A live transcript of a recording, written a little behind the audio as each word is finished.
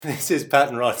This is Pat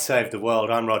and Rod Save the World.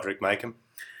 I'm Roderick Makem.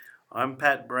 I'm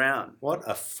Pat Brown. What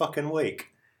a fucking week.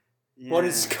 Yeah. What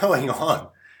is going on?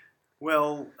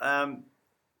 Well,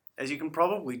 as you can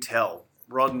probably tell,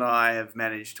 Rod and I have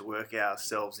managed to work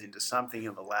ourselves into something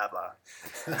of a lather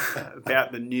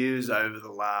about the news over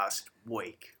the last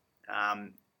week.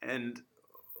 And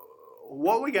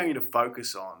what we're going to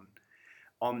focus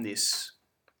on this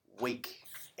week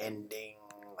ending,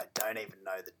 I don't even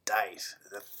know the date,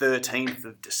 the 13th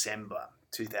of December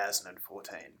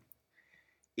 2014,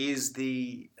 is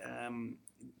the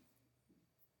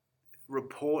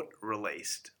report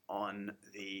released on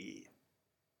the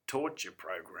torture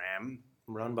program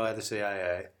Run by the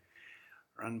CIA.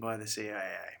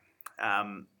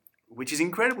 Which is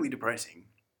incredibly depressing.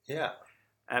 Yeah.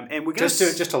 And we're going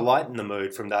just to lighten the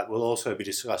mood from that, we'll also be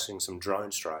discussing some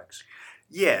drone strikes.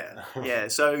 Yeah.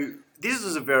 So this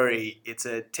is it's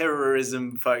a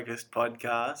terrorism-focused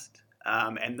podcast,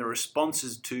 and the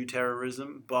responses to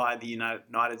terrorism by the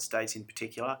United States in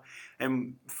particular.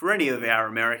 And for any of our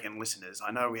American listeners,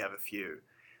 I know we have a few,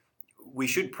 we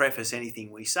should preface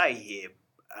anything we say here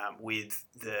with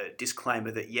the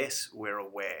disclaimer that, yes, we're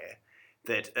aware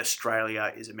that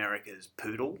Australia is America's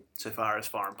poodle so far as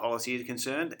foreign policy is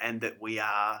concerned, and that we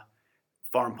are,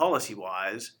 foreign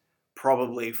policy-wise,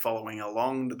 probably following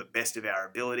along to the best of our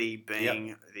ability,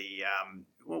 being the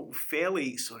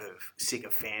fairly sort of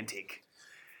sycophantic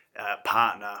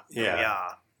partner that we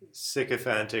are.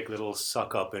 Sycophantic little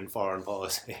suck-up in foreign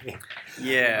policy.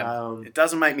 It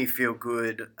doesn't make me feel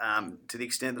good to the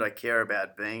extent that I care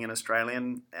about being an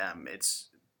Australian. It's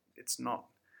not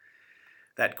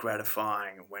that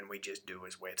gratifying when we just do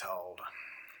as we're told.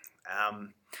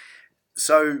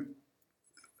 So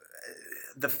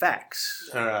the facts.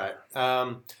 All right.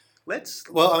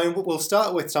 We'll we'll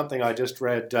start with something I just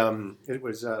read. It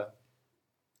was a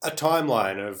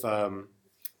timeline of,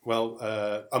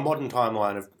 a modern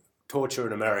timeline of torture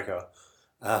in America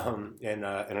in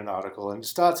an article. And it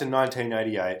starts in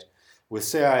 1988 with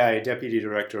CIA Deputy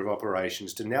Director of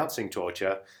Operations denouncing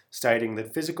torture, stating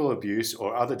that physical abuse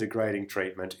or other degrading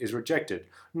treatment is rejected,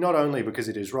 not only because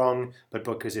it is wrong, but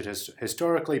because it has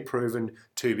historically proven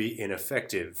to be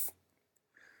ineffective.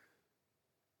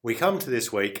 We come to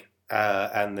this week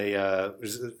and the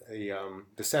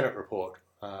Senate report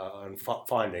on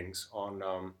findings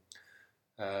on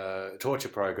torture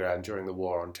program during the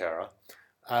War on Terror,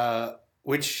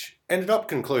 which ended up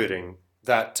concluding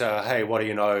that, hey, what do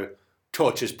you know,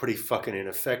 torture's pretty fucking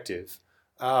ineffective.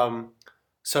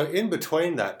 So in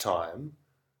between that time,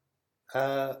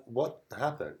 what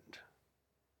happened?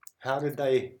 How did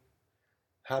they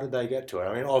get to it?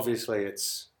 I mean, obviously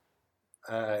it's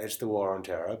the War on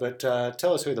Terror, but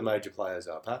tell us who the major players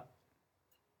are, Pat.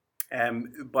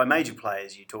 By major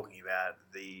players, you're talking about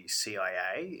the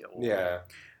CIA? Yeah.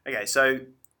 Okay, so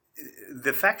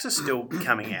the facts are still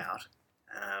coming out,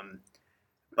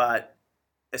 but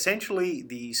essentially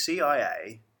the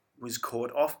CIA was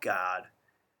caught off guard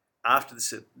after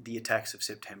the attacks of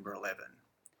September 11,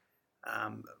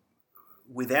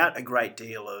 without a great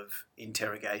deal of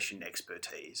interrogation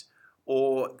expertise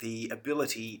or the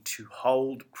ability to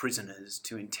hold prisoners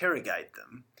to interrogate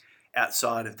them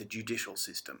outside of the judicial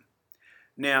system.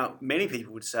 Now, many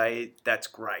people would say that's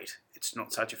great. It's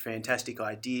not such a fantastic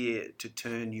idea to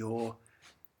turn your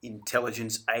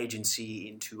intelligence agency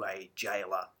into a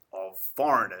jailer of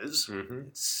foreigners. Mm-hmm.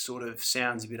 It sort of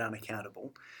sounds a bit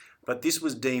unaccountable. But this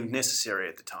was deemed necessary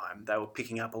at the time. They were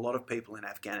picking up a lot of people in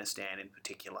Afghanistan in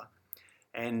particular.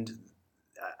 And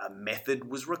a method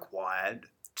was required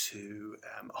to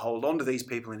hold on to these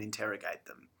people and interrogate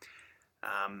them.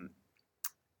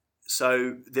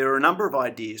 So there are a number of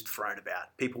ideas thrown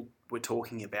about. People were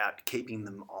talking about keeping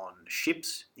them on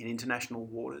ships in international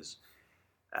waters.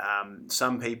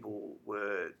 Some people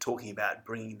were talking about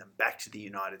bringing them back to the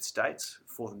United States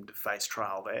for them to face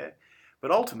trial there.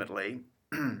 But ultimately,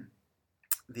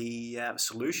 the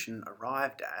solution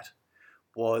arrived at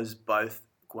was both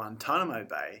Guantanamo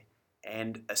Bay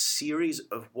and a series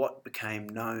of what became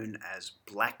known as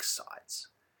black sites,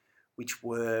 which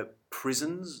were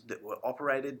prisons that were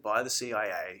operated by the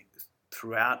CIA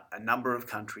throughout a number of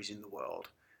countries in the world,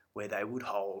 where they would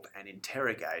hold and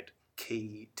interrogate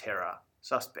key terror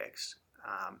suspects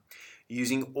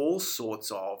using all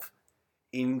sorts of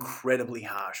incredibly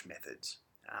harsh methods.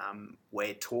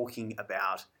 We're talking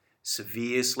about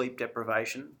severe sleep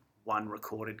deprivation, one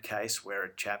recorded case where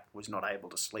a chap was not able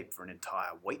to sleep for an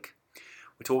entire week.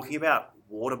 We're talking about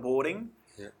waterboarding,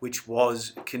 which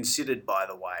was considered, by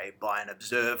the way, by an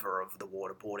observer of the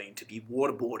waterboarding to be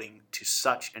waterboarding to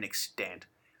such an extent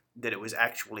that it was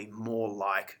actually more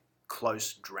like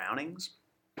close drownings.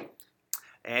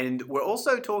 And we're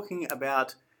also talking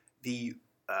about the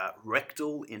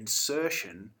rectal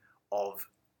insertion of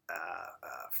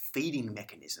feeding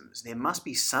mechanisms. There must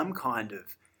be some kind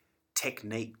of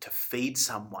technique to feed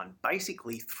someone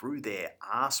basically through their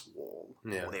arse wall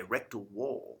or their rectal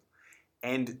wall.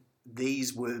 And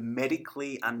these were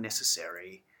medically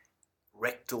unnecessary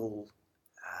rectal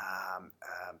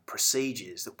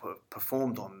procedures that were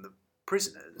performed on the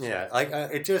prisoners. Yeah,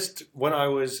 it just when I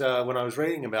was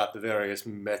reading about the various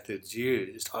methods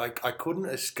used, I couldn't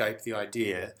escape the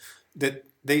idea that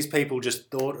these people just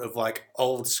thought of like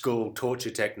old school torture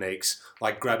techniques,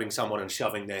 like grabbing someone and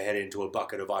shoving their head into a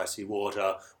bucket of icy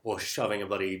water, or shoving a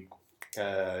bloody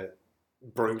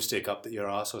broomstick up your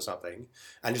ass or something,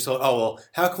 and just thought, oh well,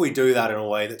 how can we do that in a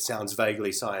way that sounds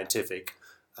vaguely scientific?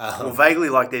 Or vaguely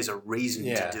like there's a reason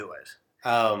to do it.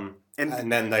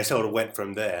 And then they sort of went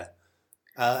from there.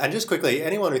 And just quickly,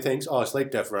 anyone who thinks, oh,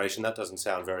 sleep deprivation, that doesn't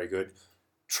sound very good,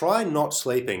 try not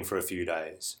sleeping for a few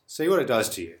days. See what it does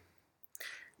to you.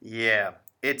 Yeah,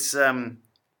 it's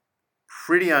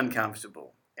pretty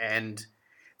uncomfortable. And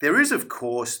there is, of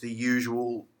course, the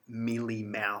usual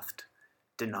mealy-mouthed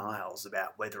denials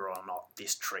about whether or not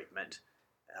this treatment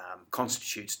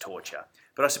constitutes torture.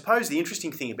 But I suppose the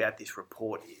interesting thing about this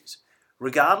report is,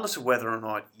 regardless of whether or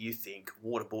not you think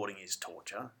waterboarding is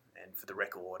torture, and for the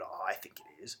record, I think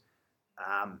it is,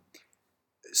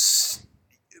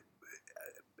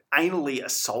 anally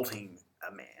assaulting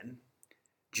a man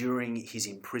during his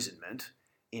imprisonment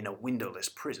in a windowless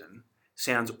prison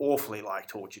sounds awfully like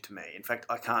torture to me. In fact,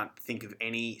 I can't think of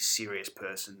any serious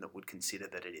person that would consider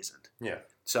that it isn't. Yeah.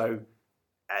 So,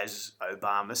 as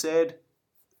Obama said,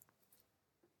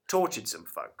 tortured some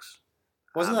folks.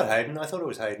 Wasn't that Hayden? I thought it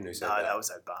was Hayden who said that. No, that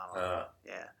was Obama.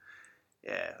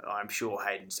 Yeah, I'm sure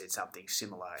Hayden said something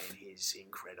similar in his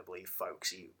incredibly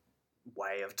folksy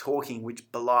way of talking,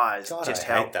 which belies just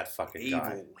how that fucking evil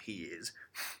guy. He is.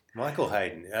 Michael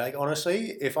Hayden. Like,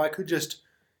 honestly, if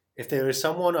there is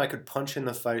someone I could punch in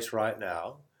the face right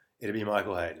now, it'd be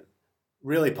Michael Hayden.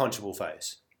 Really punchable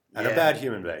face. And a bad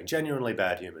human being. Genuinely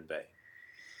bad human being.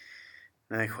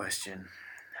 No question.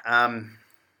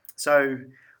 So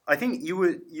I think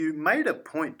you made a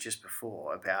point just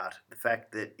before about the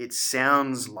fact that it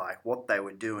sounds like what they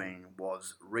were doing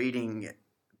was reading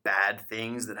bad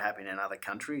things that happen in other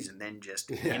countries and then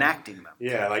just enacting them.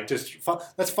 Yeah, like just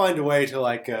let's find a way to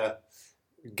like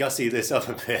gussy this up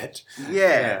a bit.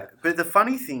 Yeah, but the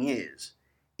funny thing is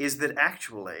that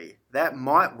actually that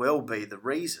might well be the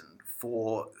reason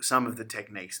for some of the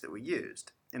techniques that were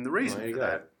used. And the reason for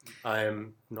that, I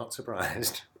am not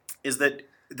surprised, is that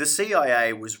the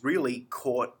CIA was really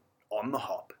caught on the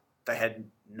hop. They had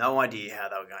no idea how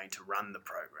they were going to run the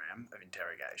program of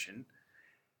interrogation.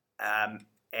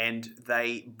 And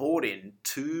they brought in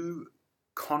 2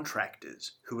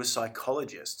 contractors who were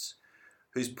psychologists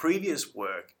whose previous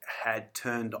work had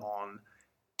turned on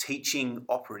teaching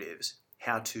operatives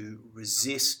how to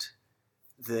resist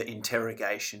the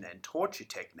interrogation and torture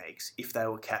techniques if they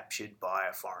were captured by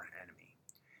a foreign enemy.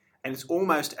 And it's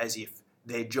almost as if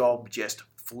their job just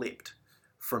flipped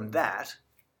from that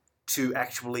to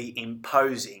actually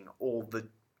imposing all the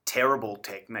terrible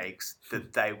techniques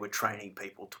that they were training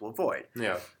people to avoid.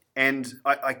 Yeah. And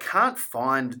I can't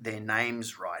find their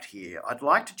names right here. I'd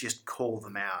like to just call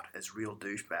them out as real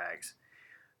douchebags.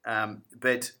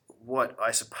 But what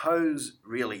I suppose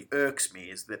really irks me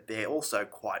is that they're also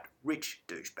quite rich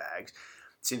douchebags,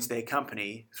 since their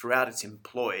company, throughout its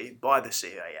employ by the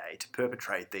CIA to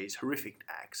perpetrate these horrific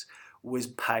acts, was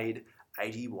paid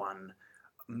 $81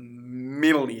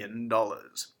 million.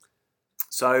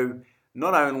 So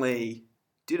not only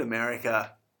did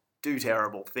America do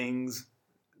terrible things,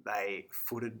 they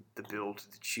footed the bill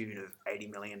to the tune of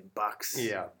 $80 million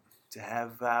to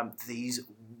have these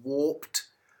warped,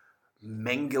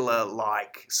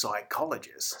 Mengele-like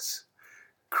psychologists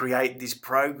create this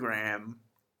program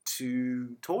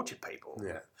to torture people.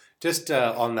 Yeah. Just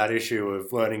on that issue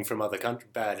of learning from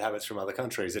bad habits from other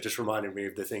countries, it just reminded me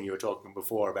of the thing you were talking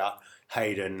before about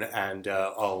Hayden and,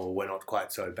 we're not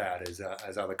quite so bad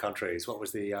as other countries. What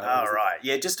was the... right.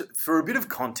 Yeah, just for a bit of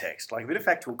context, like a bit of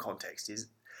factual context is,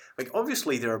 like,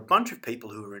 obviously there are a bunch of people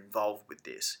who are involved with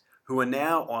this who are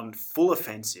now on full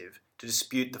offensive to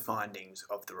dispute the findings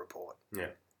of the report. Yeah.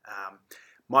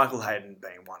 Michael Hayden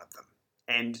being one of them.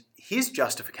 And his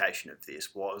justification of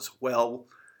this was, well,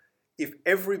 if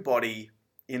everybody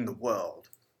in the world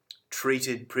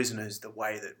treated prisoners the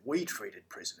way that we treated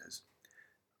prisoners,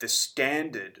 the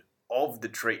standard of the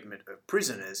treatment of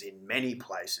prisoners in many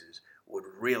places would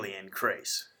really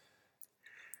increase.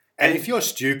 And if you're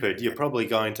stupid, you're probably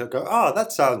going to go, "Oh,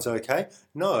 that sounds okay."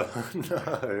 No,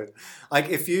 no. Like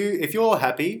if you're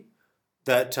happy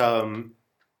that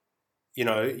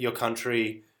your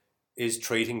country is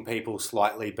treating people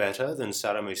slightly better than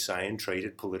Saddam Hussein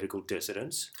treated political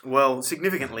dissidents, Well,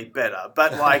 significantly better.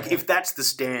 But like, if that's the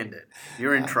standard,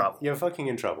 you're in trouble. you're fucking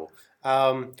in trouble.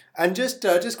 And just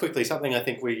quickly, something I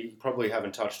think we probably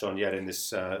haven't touched on yet in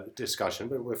this discussion,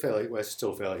 but we're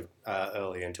still fairly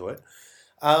early into it.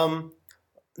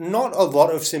 Not a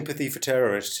lot of sympathy for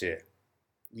terrorists here.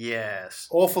 Yes.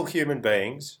 Awful human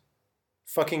beings,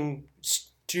 fucking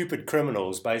stupid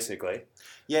criminals, basically.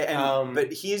 Yeah,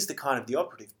 but here's the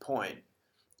operative point,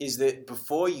 is that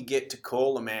before you get to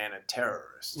call a man a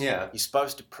terrorist, Yeah. you're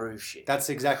supposed to prove shit. That's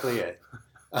exactly it.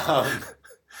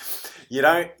 You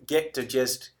don't get to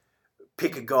just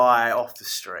pick a guy off the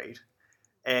street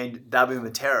and dub him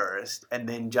a terrorist and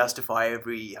then justify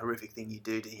every horrific thing you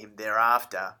do to him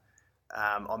thereafter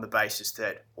on the basis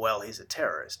that, well, he's a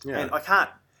terrorist. Yeah. And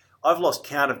I've lost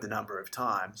count of the number of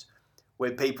times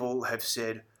where people have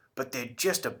said, but they're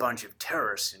just a bunch of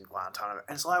terrorists in Guantanamo.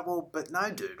 And it's like, well, but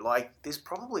no, dude, like, there's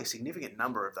probably a significant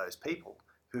number of those people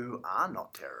who are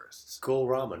not terrorists. Gul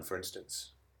Rahman, for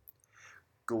instance.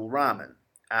 Gul Rahman.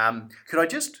 To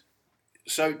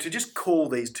just call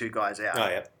these two guys out. Oh,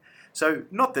 yeah. So,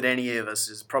 not that any of us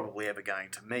is probably ever going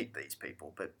to meet these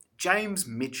people, but James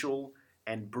Mitchell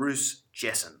and Bruce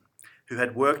Jessen, who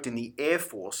had worked in the Air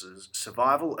Force's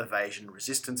Survival, Evasion,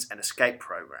 Resistance and Escape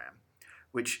program,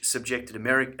 which subjected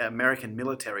American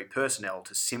military personnel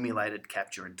to simulated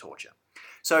capture and torture.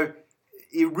 So,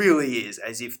 it really is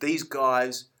as if these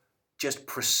guys just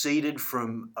proceeded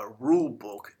from a rule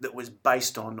book that was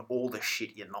based on all the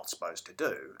shit you're not supposed to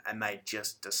do, and they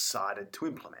just decided to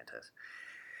implement it.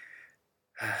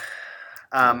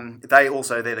 They're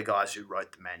the guys who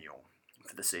wrote the manual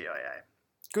for the CIA.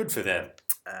 Good for them.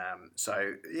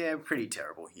 Pretty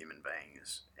terrible human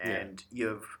beings. And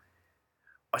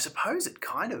I suppose it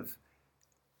kind of,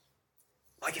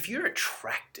 like, if you're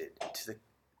attracted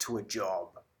to a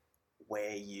job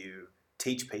where you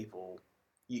teach people,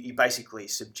 you basically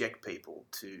subject people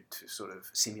to sort of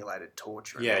simulated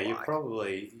torture. Yeah, you're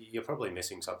probably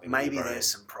missing something. Maybe there's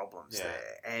some problems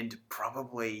there, and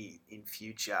probably in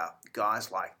future,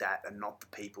 guys like that are not the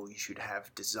people you should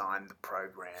have designed the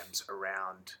programs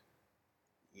around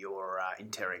your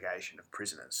interrogation of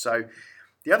prisoners. So,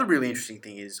 the other really interesting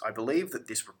thing is, I believe that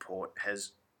this report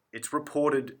it's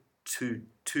reported two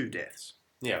deaths.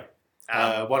 Yeah.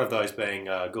 One of those being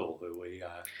Gul, who we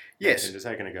mentioned a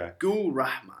second ago. Gul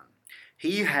Rahman.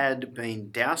 He had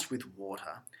been doused with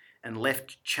water and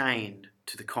left chained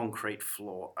to the concrete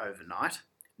floor overnight,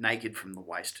 naked from the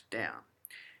waist down.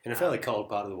 In a fairly cold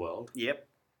part of the world. Yep.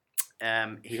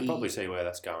 You can probably see where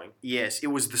that's going. Yes, it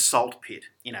was the Salt Pit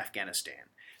in Afghanistan.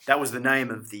 That was the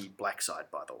name of the black site,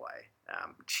 by the way.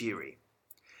 Cheery.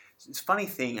 It's a funny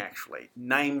thing, actually.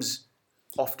 Names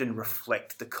often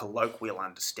reflect the colloquial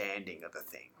understanding of a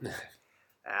thing.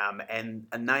 And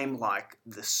a name like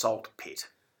the Salt Pit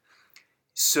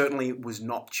certainly was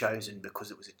not chosen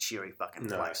because it was a cheery fucking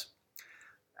place.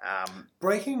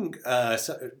 Breaking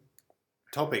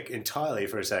topic entirely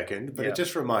for a second, but it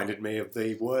just reminded me of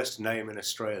the worst name in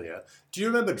Australia. Do you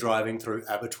remember driving through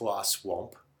Abattoir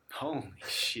Swamp? Holy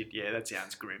shit, yeah, that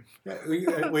sounds grim. Yeah,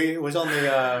 it was on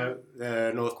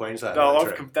the North Queensland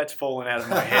trip. That's fallen out of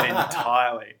my head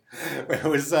entirely. It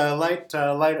was late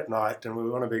at night, and we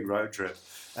were on a big road trip,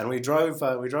 and we drove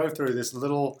through this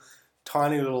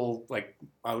tiny little, like,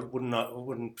 I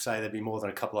wouldn't say there'd be more than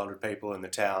a couple hundred people in the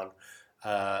town,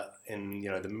 in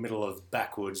the middle of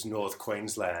backwoods North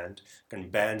Queensland,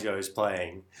 and banjos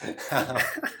playing,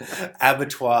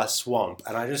 Abattoir Swamp,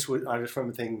 and I just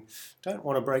remember thinking, don't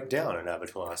want to break down an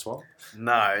Abattoir Swamp.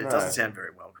 No, it doesn't sound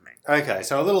very welcoming. Okay,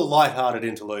 so a little light-hearted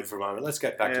interlude for a moment. Let's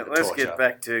get back to the torture. Let's get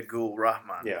back to Gul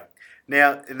Rahman. Yeah.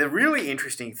 Now, the really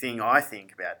interesting thing I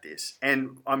think about this,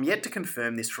 and I'm yet to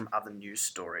confirm this from other news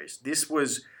stories, this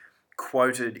was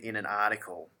quoted in an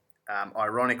article,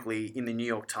 ironically, in the New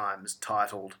York Times,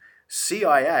 titled,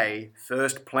 CIA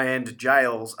First Planned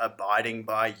Jails Abiding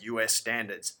by US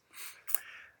Standards.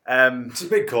 It's a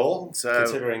big call,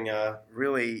 considering...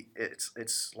 Really,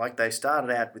 it's like they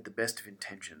started out with the best of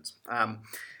intentions.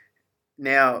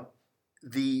 Now,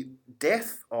 the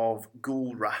death of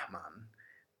Gul Rahman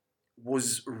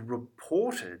was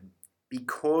reported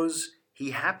because he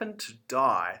happened to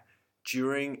die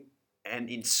during an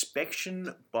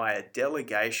inspection by a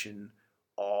delegation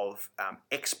of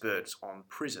experts on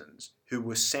prisons who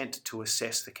were sent to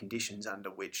assess the conditions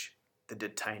under which the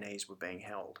detainees were being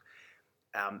held.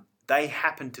 They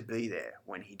happened to be there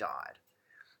when he died.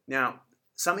 Now,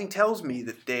 something tells me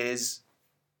that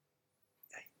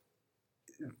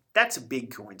that's a big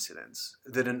coincidence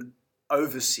that an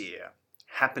overseer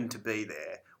happened to be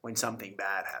there when something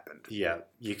bad happened. Yeah,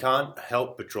 you can't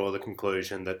help but draw the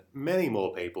conclusion that many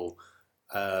more people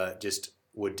just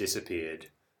were disappeared.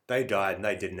 They died and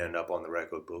they didn't end up on the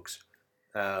record books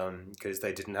because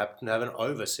they didn't happen to have an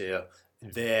overseer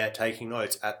there taking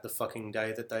notes at the fucking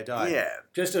day that they died. Yeah.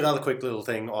 Just another quick little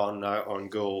thing on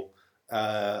Ghoul.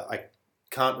 I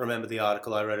can't remember the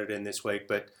article, I read it in this week,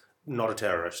 but not a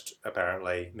terrorist,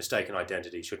 apparently. Mistaken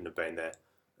identity, shouldn't have been there.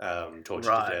 Tortured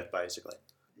to death, basically.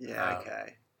 Yeah,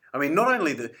 okay. I mean, not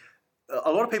only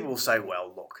a lot of people will say,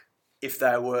 well, look, if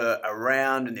they were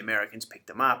around and the Americans picked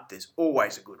them up, there's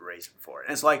always a good reason for it.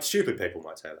 And it's like... Stupid people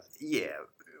might say that. Yeah.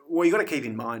 What you got to keep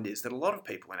in mind is that a lot of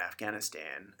people in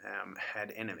Afghanistan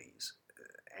had enemies,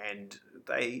 and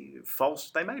they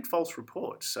made false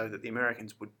reports so that the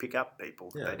Americans would pick up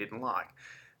people that they didn't like.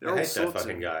 I hate that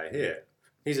fucking guy. Here,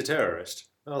 he's a terrorist.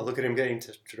 Oh, look at him getting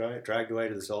dragged away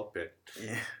to the salt pit.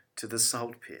 Yeah, to the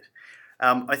salt pit.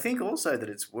 I think also that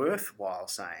it's worthwhile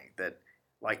saying that,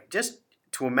 like, just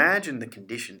to imagine the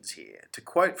conditions here, to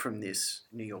quote from this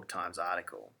New York Times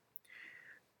article,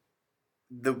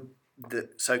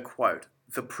 quote,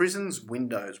 the prison's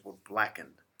windows were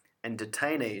blackened and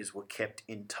detainees were kept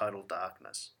in total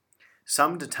darkness.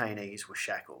 Some detainees were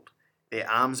shackled, their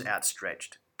arms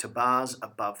outstretched to bars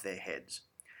above their heads.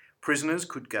 Prisoners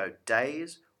could go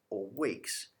days or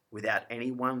weeks without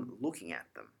anyone looking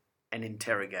at them, an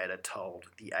interrogator told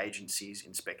the agency's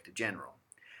Inspector General.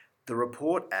 The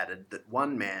report added that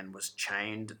one man was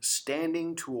chained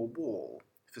standing to a wall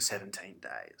for 17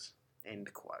 days.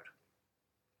 End quote.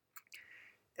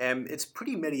 It's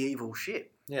pretty medieval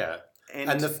shit. Yeah.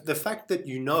 And the fact that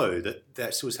you know that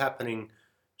this was happening,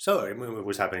 it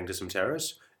was happening to some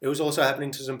terrorists, it was also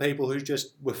happening to some people who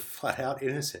just were flat out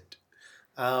innocent.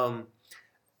 And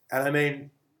I mean,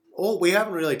 all we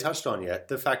haven't really touched on yet,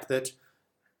 the fact that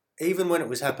even when it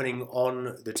was happening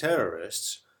on the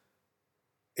terrorists,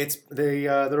 it's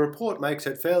the report makes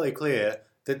it fairly clear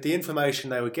that the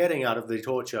information they were getting out of the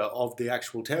torture of the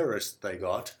actual terrorists that they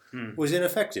got was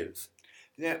ineffective.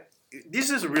 Now, this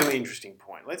is a really interesting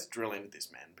point. Let's drill into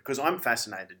this, man, because I'm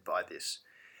fascinated by this.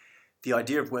 The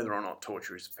idea of whether or not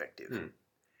torture is effective.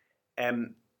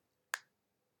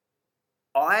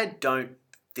 I don't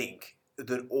think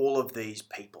that all of these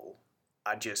people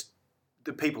are just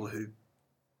the people who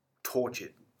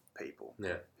tortured people,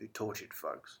 who tortured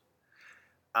folks,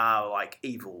 are like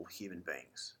evil human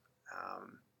beings.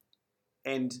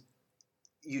 And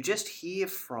you just hear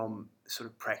from sort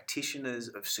of practitioners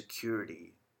of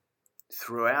security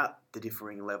throughout the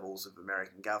differing levels of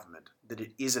American government that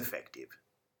it is effective.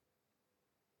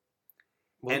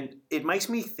 Well, and it makes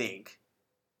me think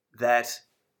that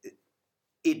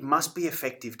it must be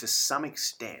effective to some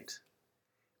extent,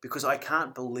 because I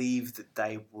can't believe that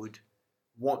they would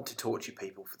want to torture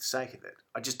people for the sake of it.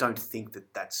 I just don't think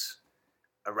that that's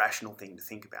a rational thing to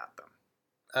think about them.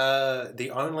 The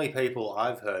only people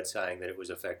I've heard saying that it was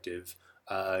effective,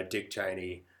 Dick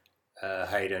Cheney,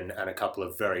 Hayden, and a couple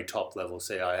of very top-level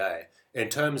CIA. In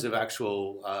terms of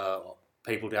actual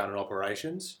people down in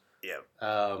operations,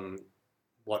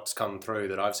 what's come through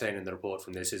that I've seen in the report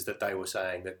from this is that they were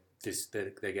saying that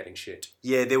they're getting shit.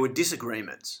 Yeah, there were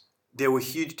disagreements. There were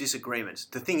huge disagreements.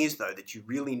 The thing is, though, that you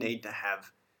really need to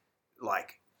have,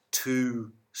 like,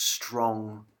 two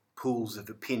strong pools of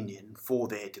opinion for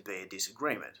there to be a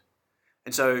disagreement.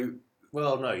 And so...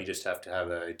 Well, no, you just have to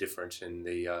have a difference in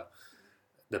the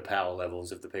power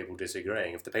levels of the people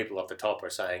disagreeing. If the people up the top are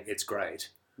saying it's great,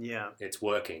 it's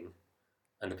working,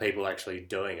 and the people actually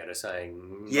doing it are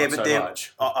saying not so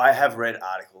much. I have read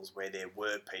articles where there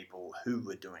were people who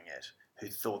were doing it who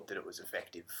thought that it was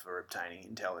effective for obtaining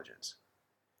intelligence.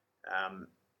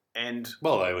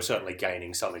 Well, they were certainly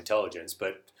gaining some intelligence,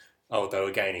 but they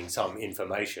were gaining some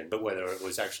information. But whether it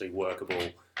was actually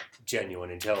workable, genuine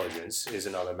intelligence is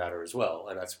another matter as well,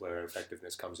 and that's where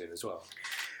effectiveness comes in as well.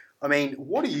 I mean,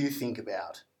 what do you think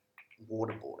about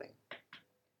waterboarding?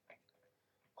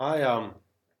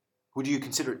 Would you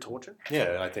consider it torture?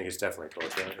 Yeah, I think it's definitely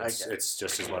torture. It's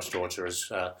just as much torture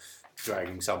as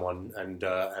dragging someone and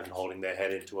holding their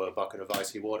head into a bucket of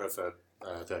icy water for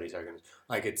 30 seconds.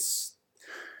 Like, it's...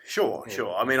 Sure.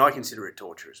 I mean, I consider it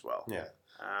torture as well. Yeah.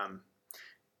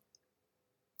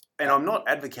 And I'm not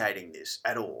advocating this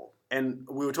at all. And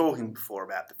we were talking before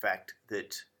about the fact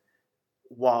that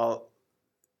while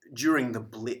during the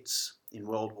Blitz in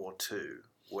World War II,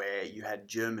 where you had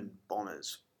German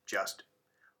bombers just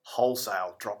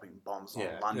wholesale dropping bombs on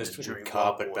London during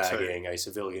World War II. Carpetbagging a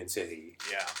civilian city.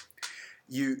 Yeah.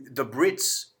 The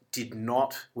Brits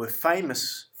were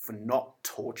famous for not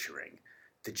torturing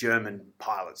the German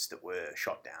pilots that were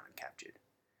shot down and captured.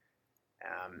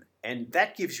 And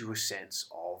that gives you a sense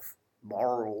of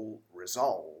moral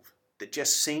resolve that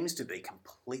just seems to be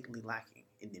completely lacking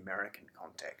in the American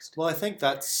context. Well, I think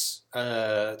that's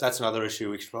another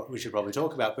issue we should probably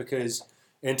talk about, because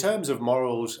in terms of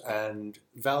morals and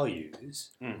values,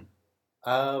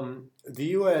 the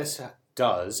US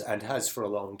does and has for a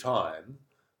long time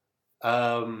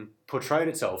portrayed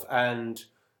itself and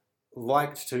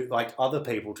liked other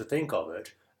people to think of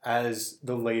it as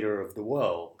the leader of the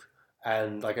world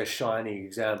and like a shining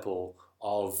example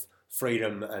of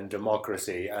freedom and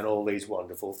democracy and all these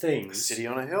wonderful things. City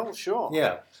on a hill, sure.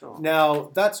 Yeah. Sure.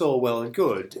 Now, that's all well and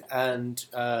good, and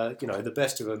the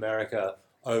best of America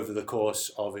over the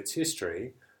course of its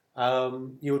history,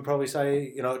 you would probably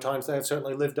say, at times they have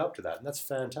certainly lived up to that, and that's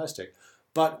fantastic.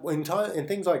 But in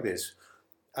things like this,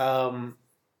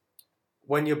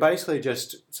 when you're basically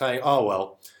just saying, oh,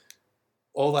 well,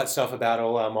 all that stuff about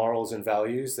all our morals and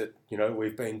values that,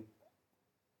 we've been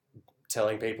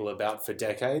telling people about for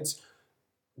decades,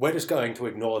 we're just going to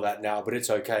ignore that now, but it's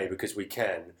okay because we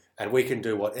can, and we can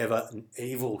do whatever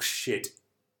evil shit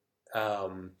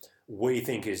we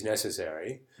think is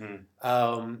necessary.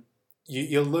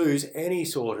 You lose any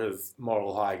sort of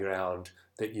moral high ground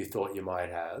that you thought you might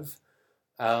have.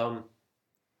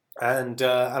 And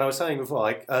I was saying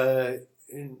before,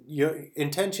 your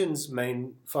intentions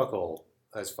mean fuck all,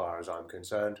 as far as I'm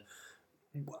concerned.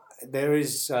 There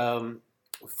is,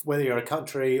 whether you're a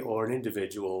country or an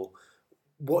individual,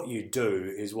 what you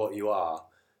do is what you are.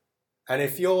 And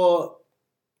if you're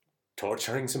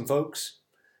torturing some folks,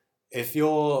 if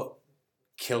you're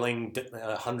killing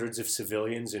hundreds of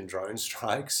civilians in drone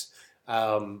strikes,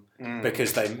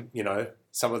 because they,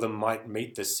 some of them might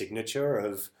meet the signature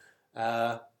of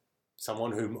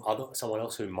someone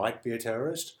else who might be a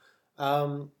terrorist,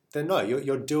 then no,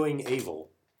 you're doing evil.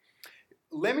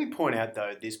 Let me point out, though,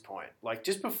 at this point,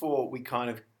 just before we kind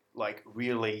of,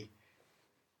 really...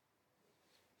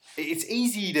 It's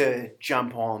easy to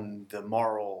jump on the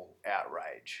moral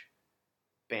outrage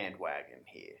bandwagon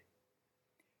here.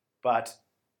 But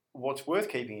what's worth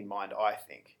keeping in mind, I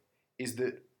think, is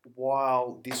that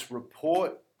while this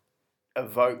report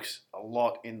evokes a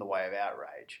lot in the way of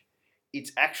outrage,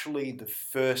 it's actually the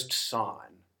first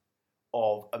sign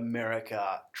of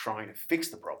America trying to fix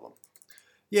the problem.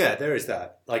 Yeah, there is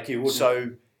that.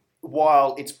 So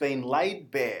while it's been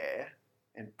laid bare,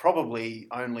 and probably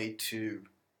only to,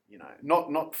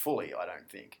 not fully, I don't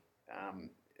think,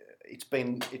 it's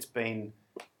been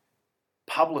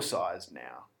publicised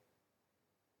now.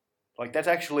 That's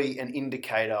actually an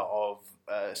indicator of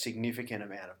a significant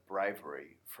amount of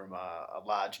bravery from a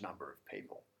large number of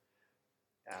people.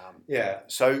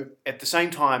 So at the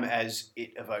same time as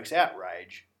it evokes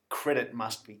outrage, credit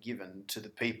must be given to the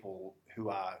people who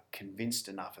are convinced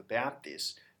enough about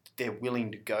this that they're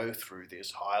willing to go through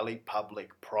this highly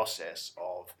public process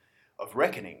of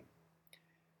reckoning.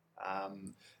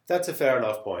 That's a fair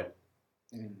enough point.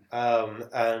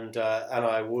 And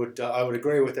I would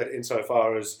agree with it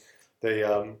insofar as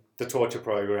the torture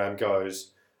program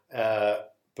goes,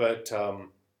 but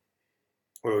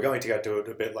we were going to get to it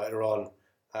a bit later on,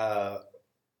 but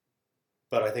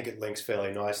I think it links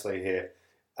fairly nicely here.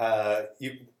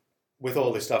 With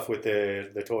all this stuff with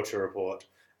the torture report,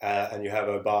 and you have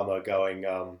Obama going,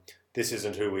 "This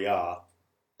isn't who we are,"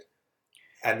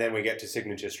 and then we get to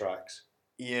signature strikes.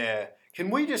 Yeah, can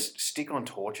we just stick on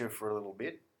torture for a little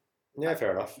bit? Yeah,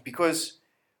 fair enough. Because,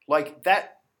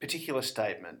 that particular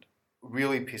statement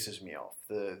really pisses me off.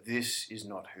 This is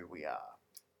not who we are.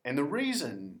 And the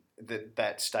reason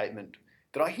that statement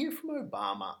that I hear from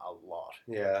Obama a lot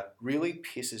really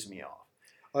pisses me off.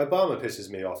 Obama pisses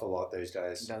me off a lot these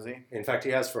days. Does he? In fact, he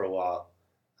has for a while.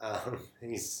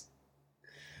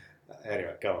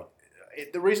 Anyway, go on.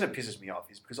 The reason it pisses me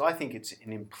off is because I think it's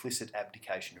an implicit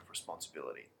abdication of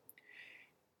responsibility.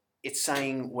 It's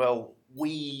saying, well,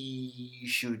 we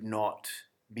should not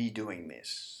be doing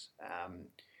this.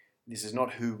 This is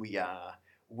not who we are.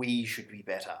 We should be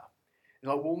better.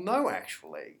 Well, no,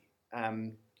 actually.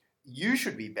 You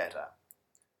should be better.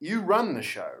 You run the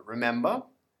show, remember?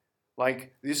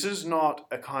 This is not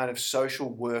a kind of social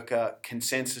worker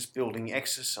consensus building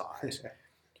exercise.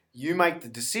 You make the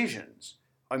decisions.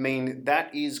 I mean,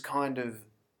 that is kind of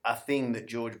a thing that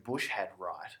George Bush had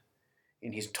right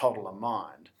in his toddler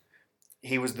mind.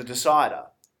 He was the decider.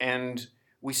 And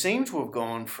we seem to have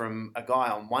gone from a guy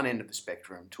on one end of the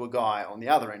spectrum to a guy on the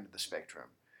other end of the spectrum.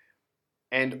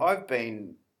 And I've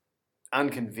been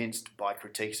unconvinced by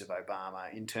critiques of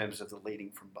Obama in terms of the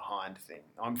leading from behind thing.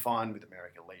 I'm fine with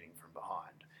America leading from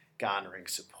behind. garnering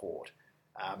support,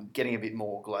 getting a bit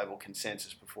more global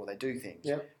consensus before they do things.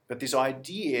 Yeah. But this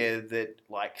idea that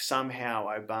like somehow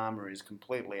Obama is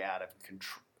completely out of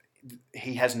control,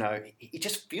 it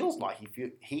just feels like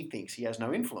he thinks he has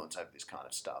no influence over this kind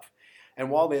of stuff.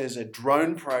 And while there's a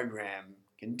drone program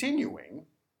continuing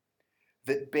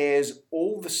that bears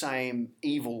all the same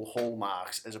evil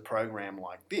hallmarks as a program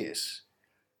like this,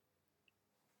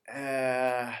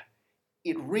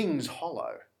 it rings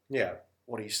hollow. Yeah.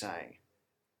 What he's saying.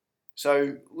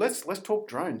 So let's talk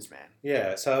drones, man.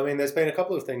 Yeah. So I mean, there's been a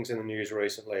couple of things in the news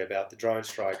recently about the drone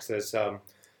strikes. There's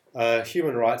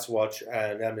Human Rights Watch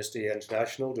and Amnesty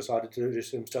International decided to do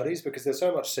some studies because there's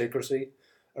so much secrecy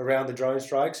around the drone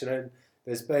strikes, and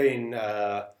there's been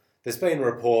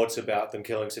reports about them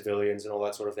killing civilians and all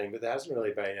that sort of thing, but there hasn't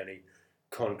really been any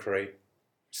concrete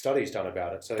studies done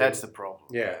about it. So that's the problem.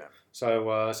 Yeah.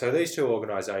 So these two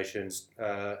organisations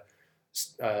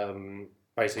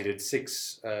basically did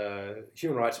six.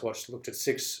 Human Rights Watch looked at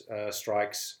six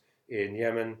strikes in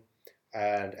Yemen,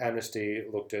 and Amnesty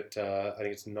looked at I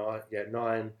think it's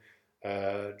nine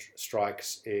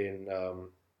strikes in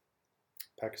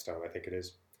Pakistan. I think it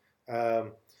is,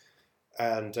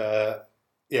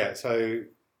 so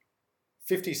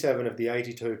 57 of the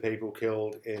 82 people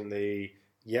killed in the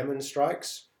Yemen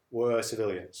strikes were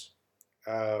civilians.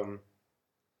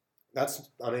 That's,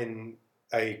 I mean,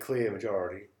 a clear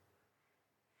majority.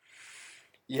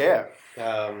 Yeah.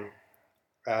 Oh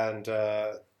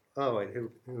wait,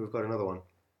 we've got another one.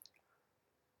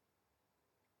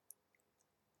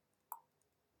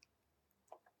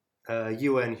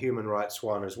 UN Human Rights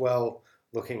One as well,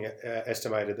 looking at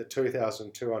estimated that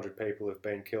 2,200 people have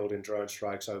been killed in drone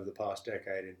strikes over the past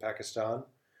decade in Pakistan.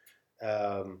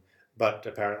 But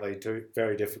apparently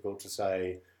very difficult to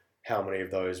say how many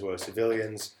of those were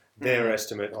civilians. Their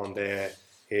estimate on there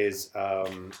is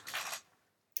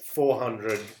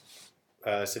 400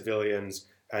 civilians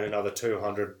and another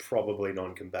 200 probably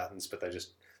non-combatants, but they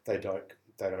don't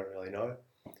really know.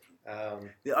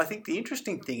 I think the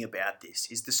interesting thing about this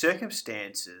is the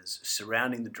circumstances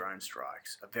surrounding the drone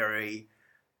strikes are very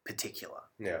particular.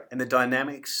 Yeah. And the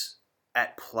dynamics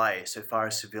at play, so far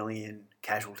as civilian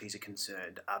casualties are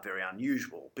concerned, are very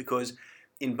unusual because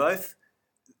in both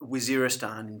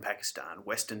Waziristan in Pakistan,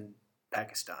 Western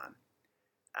Pakistan,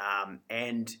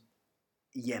 and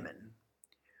Yemen,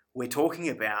 we're talking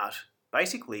about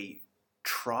basically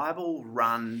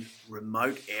tribal-run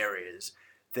remote areas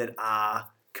that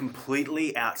are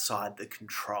completely outside the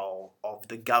control of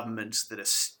the governments that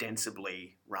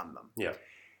ostensibly run them. Yeah.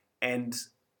 And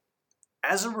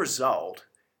as a result,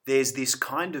 there's this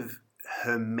kind of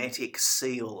hermetic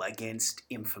seal against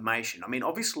information. I mean,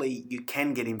 obviously you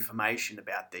can get information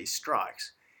about these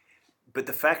strikes, but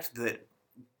the fact that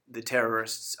the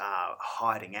terrorists are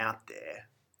hiding out there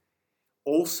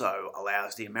also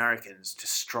allows the Americans to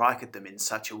strike at them in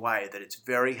such a way that it's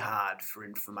very hard for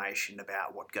information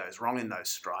about what goes wrong in those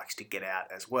strikes to get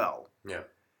out as well. Yeah.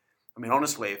 I mean,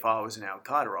 honestly, if I was an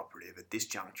Al-Qaeda operative at this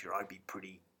juncture, I'd be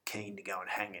pretty keen to go and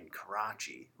hang in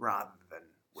Karachi rather than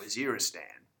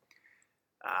Waziristan.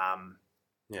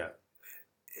 Yeah.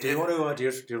 Do you want to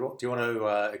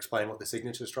explain what the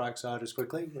signature strikes are just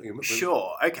quickly?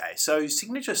 Sure. Okay. So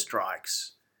signature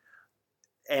strikes,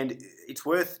 and it's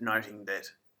worth noting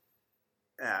that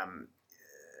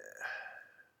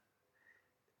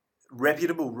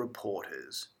reputable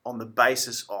reporters, on the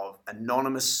basis of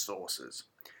anonymous sources,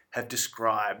 have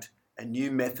described a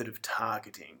new method of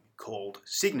targeting called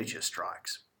signature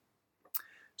strikes.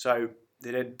 So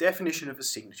the definition of a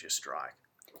signature strike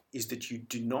is that you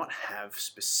do not have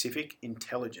specific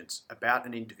intelligence about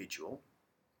an individual,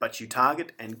 but you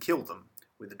target and kill them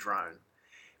with a drone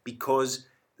because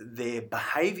their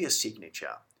behaviour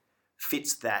signature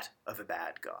fits that of a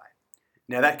bad guy.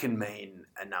 Now that can mean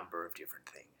a number of different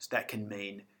things. That can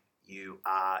mean you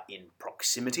are in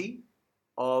proximity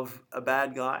of a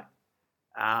bad guy,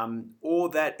 or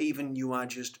that even you are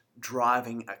just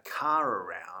driving a car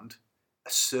around a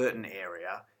certain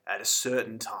area at a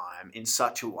certain time in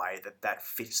such a way that that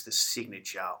fits the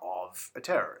signature of a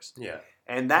terrorist. Yeah.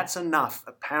 And that's enough,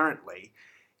 apparently.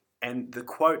 And the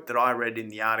quote that I read in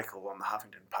the article on the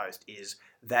Huffington Post is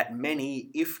that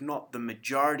many, if not the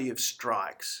majority of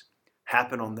strikes,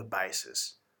 happen on the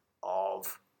basis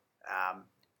of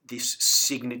this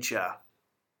signature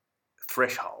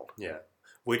threshold. Yeah.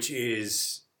 Which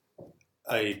is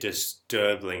a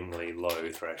disturbingly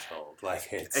low threshold.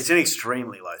 It's an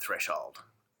extremely low threshold.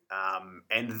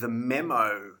 And the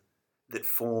memo that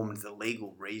formed the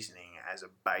legal reasoning as a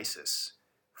basis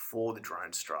for the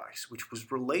drone strikes, which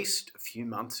was released a few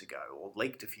months ago or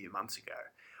leaked a few months ago,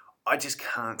 I just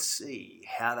can't see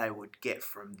how they would get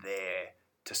from there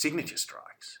to signature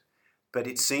strikes. But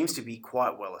it seems to be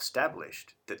quite well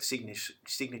established that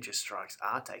signature strikes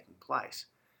are taking place.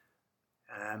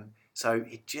 So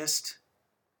it just,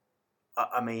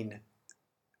 I mean,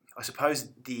 I suppose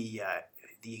the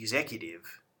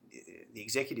executive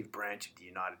branch of the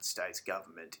United States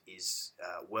government is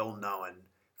well known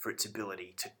for its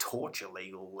ability to torture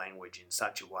legal language in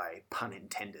such a way, pun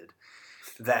intended,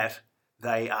 that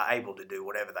they are able to do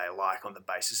whatever they like on the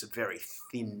basis of very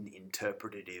thin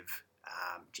interpretative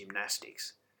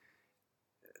gymnastics.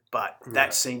 But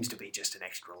that seems to be just an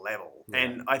extra level. Yeah.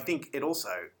 And I think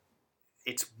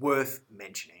it's worth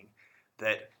mentioning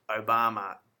that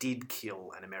Obama did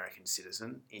kill an American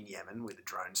citizen in Yemen with a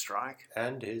drone strike.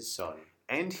 And his son.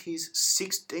 And his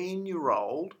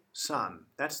 16-year-old son.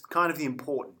 That's kind of the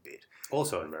important bit.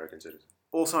 Also an American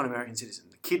citizen.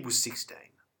 The kid was 16.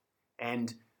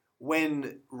 And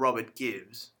when Robert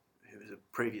Gibbs, who was a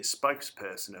previous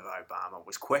spokesperson of Obama,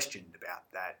 was questioned about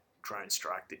that drone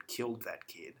strike that killed that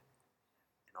kid,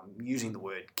 and I'm using the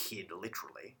word kid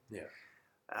literally,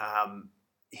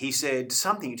 he said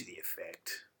something to the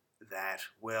effect that,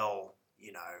 well,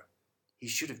 he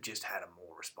should have just had a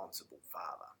more responsible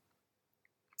father.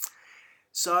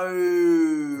 So,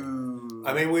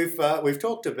 I mean, we've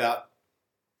talked about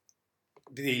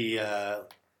the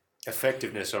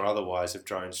effectiveness or otherwise of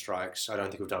drone strikes. I don't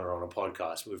think we've done it on a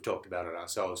podcast, but we've talked about it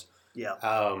ourselves. Yeah.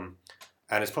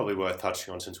 And it's probably worth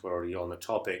touching on since we're already on the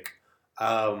topic.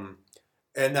 And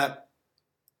that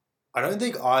I don't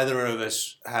think either of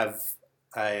us have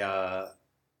a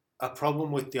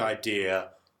problem with the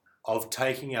idea of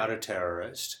taking out a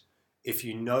terrorist if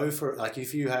you know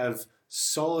if you have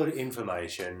solid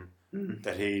information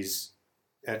that he's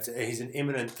an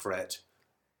imminent threat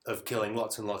of killing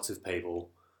lots and lots of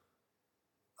people.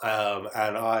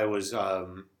 And I was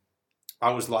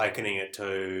likening it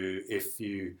to if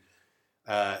you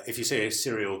see a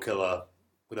serial killer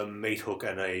with a meat hook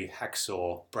and a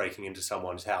hacksaw breaking into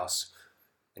someone's house,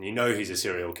 and you know he's a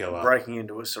serial killer breaking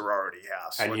into a sorority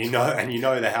house, and you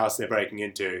know the house they're breaking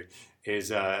into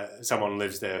is someone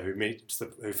lives there who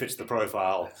fits the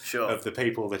profile of the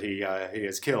people that he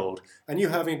has killed, and you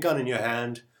having a gun in your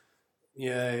hand,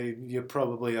 you're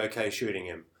probably okay shooting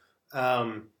him.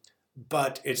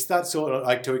 But it's that sort of,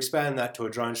 like, to expand that to a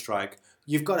drone strike,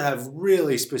 you've got to have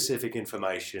really specific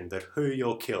information that who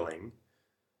you're killing,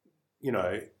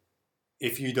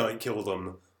 if you don't kill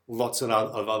them, lots of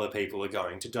other people are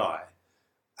going to die.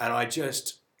 And I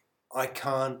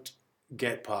can't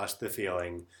get past the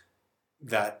feeling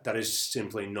that is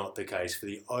simply not the case for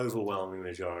the overwhelming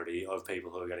majority of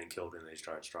people who are getting killed in these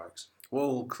drone strikes.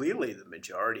 Well, clearly the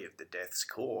majority of the deaths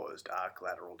caused are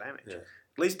collateral damage. Yeah.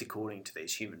 At least according to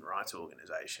these human rights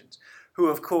organisations, who,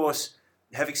 of course,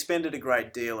 have expended a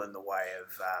great deal in the way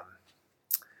of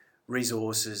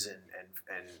resources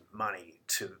and money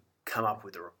to come up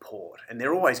with a report. And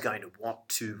they're always going to want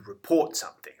to report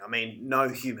something. I mean, no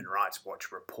Human Rights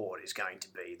Watch report is going to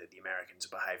be that the Americans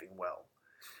are behaving well.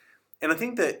 And I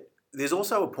think that there's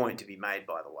also a point to be made,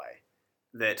 by the way,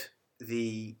 that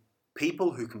the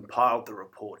people who compiled the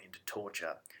report into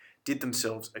torture did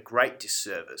themselves a great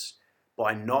disservice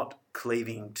by not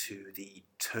cleaving to the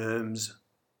terms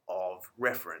of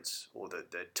reference, or the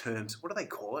terms, what do they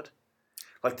call it?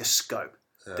 Like the scope,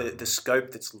 the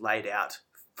scope that's laid out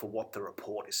for what the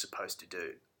report is supposed to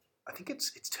do. I think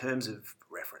it's terms of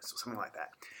reference or something like that.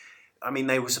 I mean,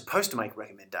 they were supposed to make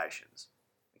recommendations.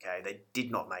 Okay, they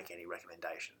did not make any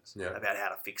recommendations about how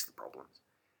to fix the problems.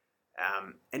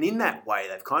 And in that way,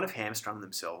 they've kind of hamstrung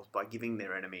themselves by giving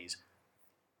their enemies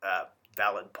a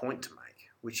valid point to make,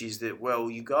 which is that, well,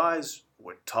 you guys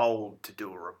were told to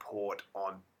do a report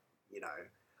on,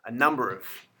 a number of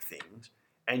things,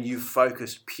 and you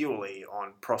focused purely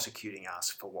on prosecuting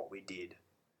us for what we did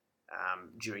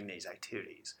during these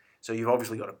activities. So you've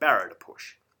obviously got a barrow to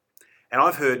push. And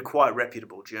I've heard quite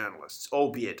reputable journalists,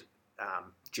 albeit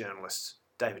journalists,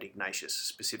 David Ignatius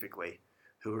specifically,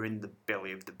 who are in the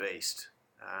belly of the beast,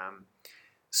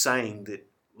 saying that,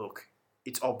 look,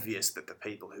 it's obvious that the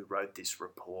people who wrote this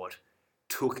report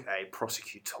took a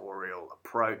prosecutorial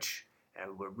approach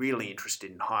and were really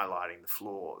interested in highlighting the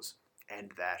flaws,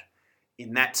 and that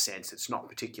in that sense it's not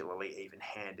particularly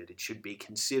even-handed. It should be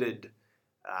considered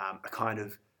a kind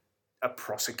of a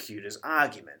prosecutor's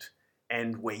argument,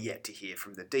 and we're yet to hear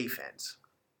from the defence.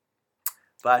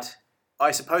 But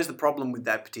I suppose the problem with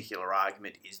that particular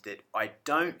argument is that I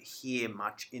don't hear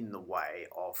much in the way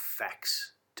of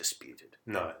facts disputed.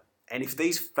 No. And if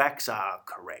these facts are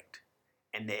correct,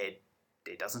 and there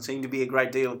doesn't seem to be a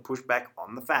great deal of pushback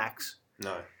on the facts,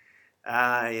 no,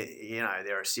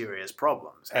 there are serious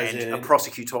problems. As And in- a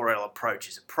prosecutorial approach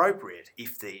is appropriate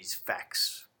if these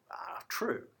facts are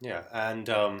true. Yeah, and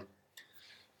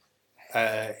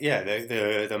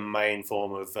the main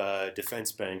form of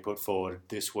defence being put forward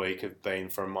this week have been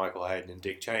from Michael Hayden and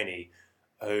Dick Cheney,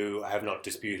 who have not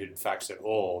disputed facts at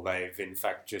all. They've in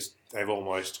fact they've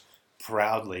almost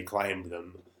proudly claimed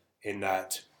them in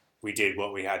that we did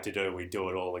what we had to do, we do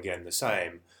it all again the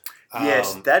same.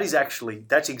 Yes, that's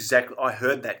exactly, I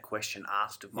heard that question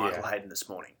asked of Michael Hayden this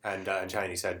morning. And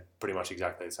Cheney said pretty much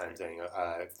exactly the same thing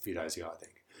a few days ago, I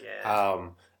think. Yeah.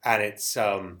 And it's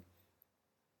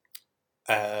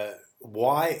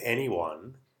why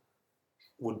anyone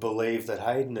would believe that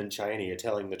Hayden and Cheney are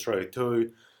telling the truth,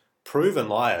 two proven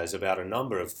liars about a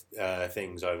number of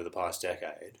things over the past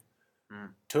decade,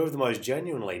 two of the most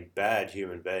genuinely bad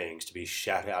human beings to be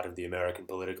shat out of the American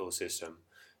political system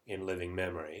in living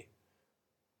memory.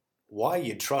 Why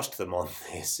you'd trust them on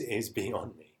this is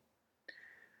beyond me.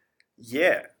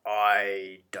 Yeah,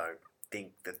 I don't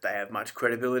think that they have much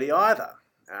credibility either.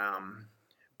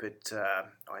 But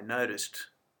I noticed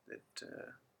that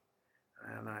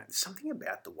I don't know, something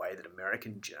about the way that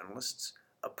American journalists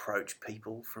approach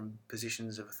people from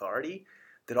positions of authority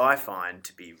that I find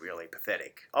to be really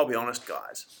pathetic. I'll be honest,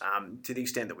 guys, to the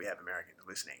extent that we have Americans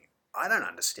listening, I don't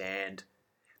understand.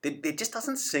 There just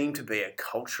doesn't seem to be a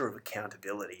culture of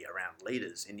accountability around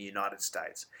leaders in the United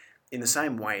States in the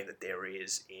same way that there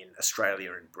is in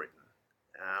Australia and Britain.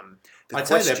 I'd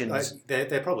say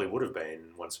there probably would have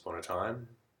been once upon a time.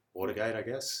 Watergate, I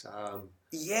guess.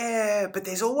 Yeah, but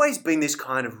there's always been this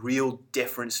kind of real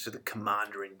deference to the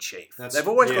commander-in-chief. They've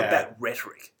always got that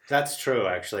rhetoric. That's true,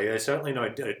 actually. There's certainly no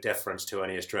deference to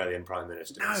any Australian Prime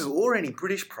Ministers. No, or any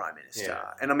British Prime Minister.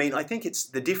 Yeah. And I mean, I think it's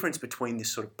the difference between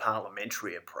this sort of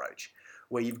parliamentary approach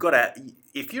where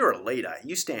if you're a leader,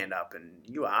 you stand up and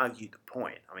you argue the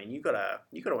point. I mean, you've got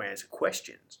to answer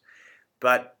questions,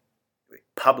 but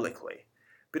publicly.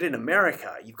 But in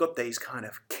America, you've got these kind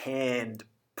of canned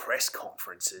press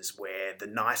conferences where the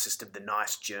nicest of the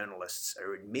nice journalists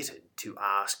are admitted to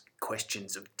ask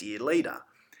questions of dear leader.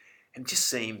 And it just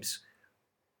seems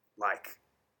like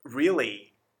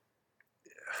really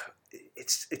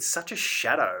it's such a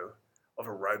shadow of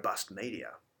a robust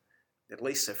media, at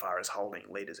least so far as holding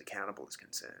leaders accountable is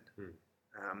concerned.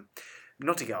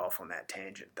 Not to go off on that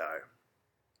tangent though.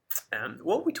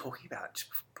 What were we talking about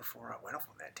just before I went off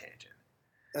on that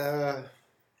tangent?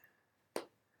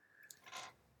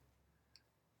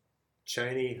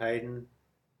 Cheney, Hayden.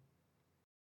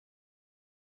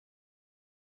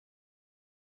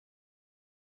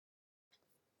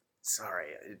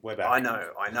 Sorry, We're back.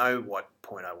 I know what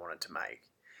point I wanted to make,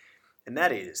 and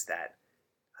that is that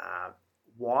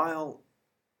while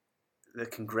the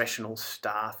congressional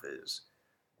staffers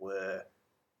were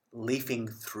leafing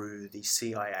through the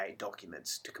CIA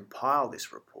documents to compile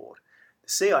this report, the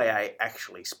CIA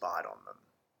actually spied on them.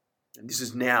 And this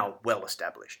is now well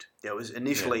established. There was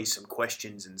initially some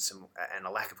questions and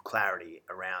a lack of clarity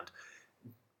around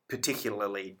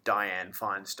particularly Dianne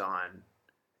Feinstein,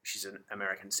 she's an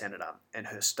American senator, and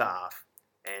her staff,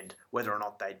 and whether or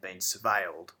not they'd been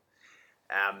surveilled.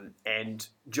 And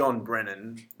John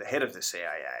Brennan, the head of the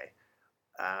CIA,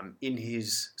 in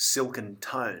his silken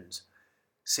tones,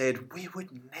 said, "We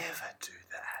would never do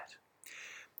that."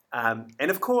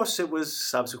 And of course, it was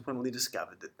subsequently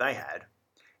discovered that they had.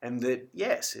 And that,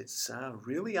 yes, it's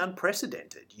really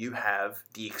unprecedented. You have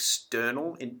the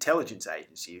external intelligence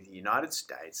agency of the United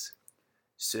States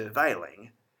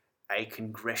surveilling a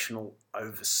congressional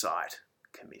oversight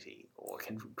committee or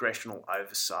congressional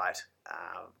oversight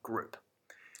group,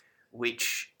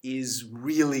 which is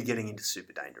really getting into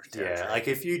super dangerous territory. Yeah, like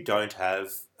if you don't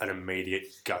have an immediate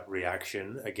gut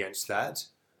reaction against that,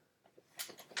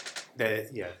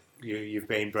 you've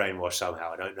been brainwashed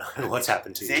somehow. I don't know what's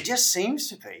happened to you. There just seems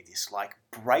to be this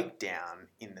breakdown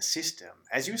in the system,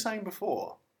 as you were saying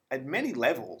before, at many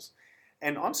levels.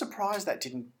 And I'm surprised that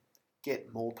didn't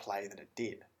get more play than it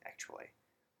did, actually.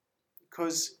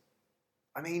 Because,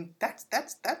 I mean, that's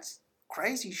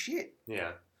crazy shit.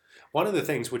 Yeah. One of the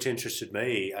things which interested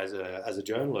me as a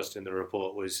journalist in the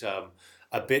report was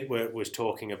a bit where it was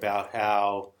talking about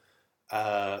how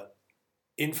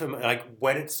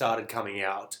when it started coming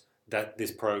out that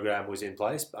this program was in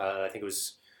place, I think it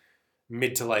was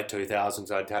mid to late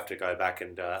 2000s. I'd have to go back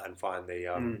and find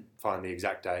the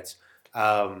exact dates.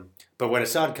 But when it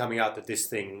started coming out that this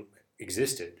thing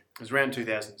existed, it was around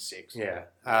 2006. Yeah,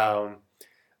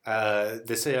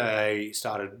 the CIA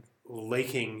started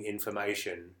leaking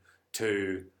information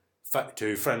to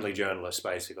friendly journalists,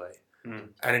 basically,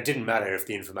 and it didn't matter if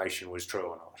the information was true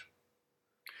or not.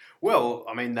 Well,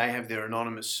 I mean, they have their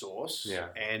anonymous source, Yeah.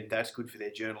 and that's good for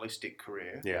their journalistic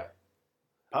career. Yeah.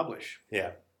 Publish.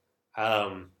 Yeah.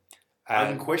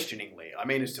 Unquestioningly. I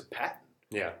mean, it's a patent.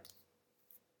 Yeah.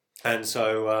 And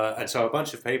so a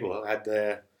bunch of people had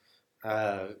their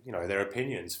their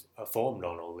opinions formed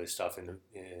on all this stuff in the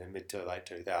mid to late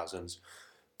 2000s,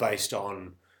 based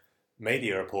on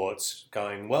media reports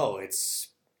going, well, it's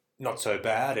not so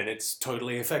bad and it's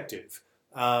totally effective.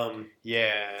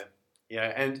 Yeah,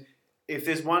 and if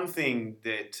there's one thing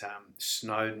that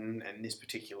Snowden and this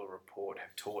particular report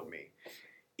have taught me,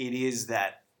 it is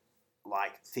that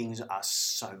things are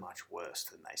so much worse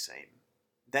than they seem.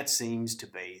 That seems to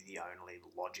be the only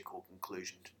logical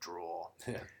conclusion to draw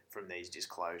from these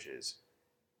disclosures.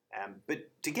 But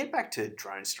to get back to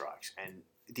drone strikes and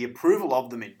the approval of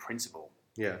them in principle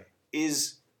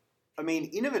is, I mean,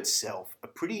 in of itself, a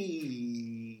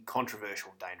pretty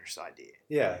controversial, dangerous idea.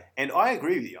 Yeah. And I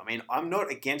agree with you. I mean, I'm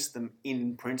not against them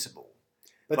in principle.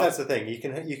 But that's the thing.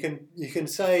 You can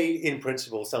say in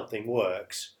principle something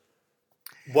works,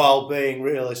 while being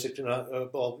realistic, being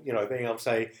able to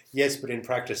say yes, but in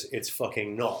practice it's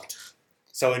fucking not.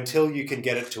 So until you can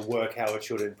get it to work how it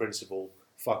should in principle,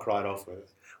 fuck right off with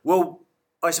it. Well,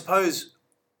 I suppose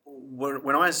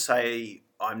when I say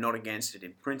I'm not against it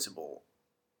in principle,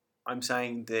 I'm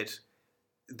saying that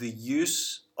the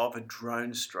use of a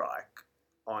drone strike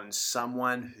on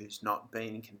someone who's not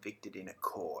been convicted in a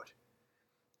court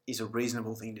is a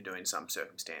reasonable thing to do in some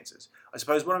circumstances. I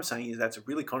suppose what I'm saying is that's a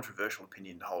really controversial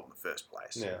opinion to hold in the first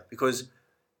place. Yeah. Because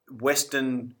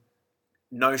Western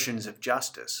notions of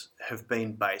justice have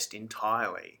been based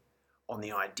entirely on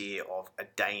the idea of a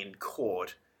day in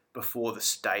court before the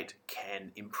state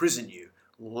can imprison you,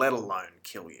 let alone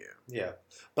kill you. Yeah.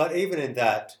 But even in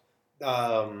that,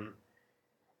 even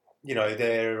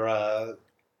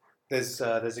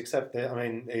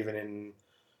in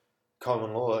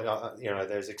common law,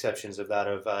 there's exceptions of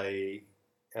that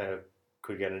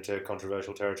could get into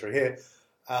controversial territory here.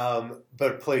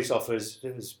 But police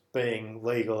officers being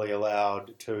legally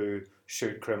allowed to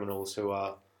shoot criminals who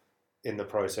are in the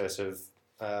process of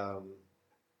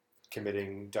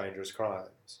committing dangerous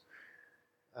crimes,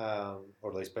 or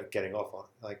at least getting off on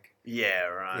Yeah,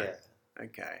 right. Yeah.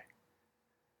 Okay.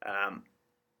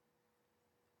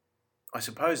 I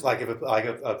suppose if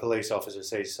a police officer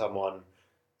sees someone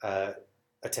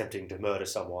attempting to murder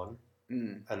someone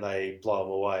and they blow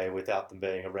them away without them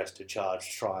being arrested,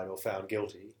 charged, tried, or found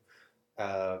guilty,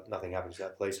 nothing happens to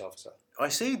that police officer. I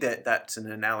see that that's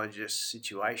an analogous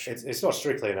situation. It's not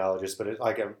strictly analogous, but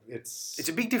it's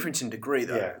a big difference in degree,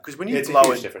 though. Yeah, because when you it's a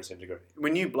huge difference in degree.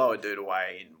 When you blow a dude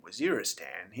away in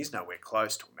Waziristan, he's nowhere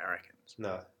close to Americans.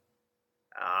 No.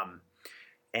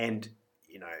 And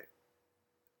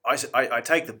I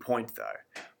take the point though.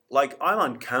 I'm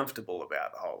uncomfortable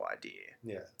about the whole idea.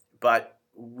 Yeah. But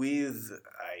with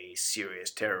a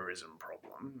serious terrorism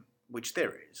problem, which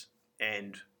there is,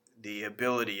 and the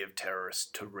ability of terrorists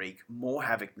to wreak more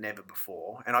havoc than ever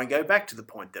before, and I go back to the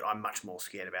point that I'm much more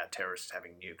scared about terrorists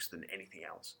having nukes than anything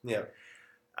else. Yeah.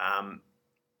 I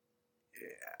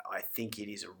think it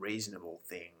is a reasonable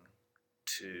thing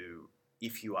to,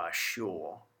 if you are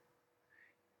sure,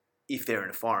 if they're in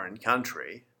a foreign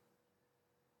country,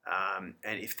 and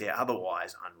if they're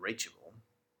otherwise unreachable,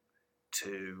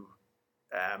 to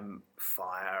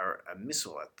fire a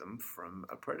missile at them from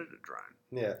a Predator drone.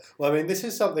 Yeah. Well, I mean, this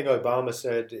is something Obama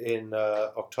said in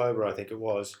October, I think it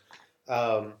was.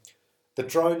 The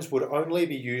drones would only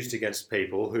be used against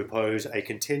people who pose a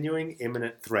continuing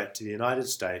imminent threat to the United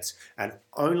States, and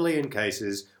only in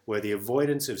cases where the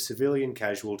avoidance of civilian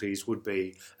casualties would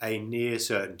be a near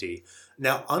certainty.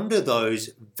 Now, under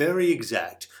those very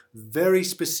exact, very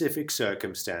specific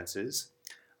circumstances,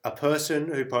 a person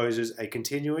who poses a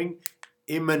continuing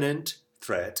imminent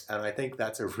threat, and I think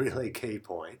that's a really key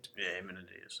point. Yeah, imminent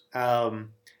is.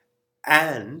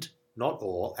 And, not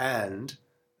all, and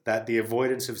that the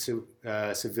avoidance of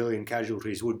civilian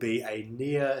casualties would be a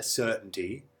near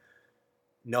certainty,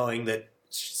 knowing that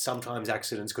sometimes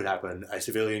accidents could happen. A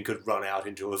civilian could run out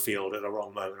into a field at a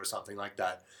wrong moment or something like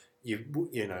that.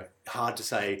 Hard to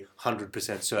say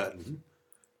 100% certain.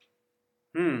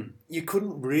 You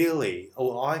couldn't really,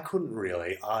 or I couldn't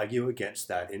really, argue against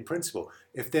that in principle.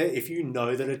 If you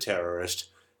know that a terrorist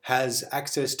has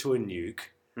access to a nuke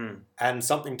and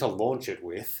something to launch it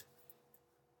with,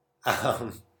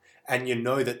 and you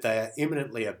know that they're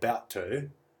imminently about to,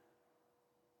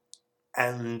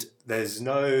 and there's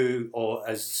no, or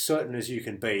as certain as you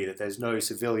can be, that there's no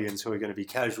civilians who are going to be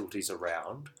casualties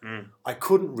around, I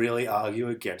couldn't really argue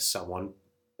against someone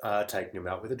taking them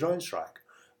out with a drone strike.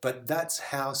 But that's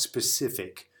how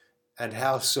specific and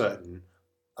how certain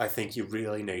I think you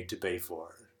really need to be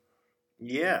for it.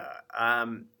 Yeah,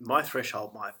 my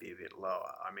threshold might be a bit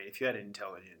lower. I mean, if you had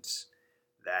intelligence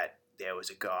that there was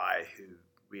a guy who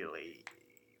really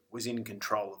was in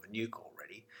control of a nuke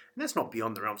already, and that's not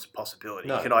beyond the realms of possibility.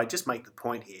 No. Could I just make the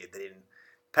point here that in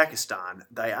Pakistan,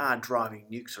 they are driving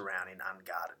nukes around in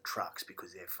unguarded trucks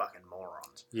because they're fucking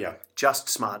morons. Yeah, Just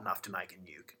smart enough to make a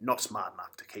nuke, not smart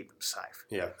enough to keep them safe.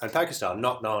 yeah. And Pakistan,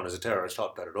 not known as a terrorist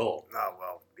hotbed at all. Oh,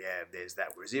 well, yeah, there's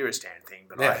that Waziristan thing,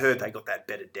 but Yeah. I heard they got that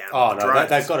bedded down. Oh with the no,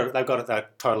 drones. they've got it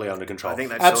that totally under control. I think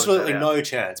they've absolutely sorted that out. no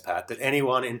chance, Pat, that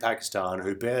anyone in Pakistan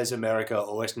who bears America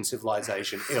or Western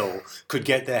civilization ill could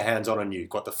get their hands on a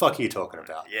nuke. What the fuck are you talking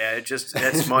about? Yeah,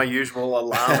 that's my usual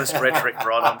alarmist rhetoric,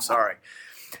 Rod. I'm sorry.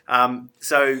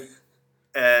 So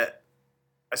I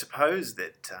suppose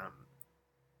that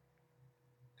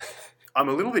I'm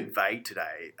a little bit vague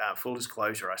today. Full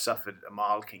disclosure, I suffered a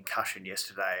mild concussion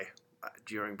yesterday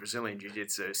during Brazilian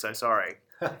Jiu-Jitsu, so sorry.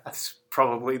 It's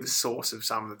probably the source of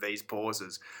some of these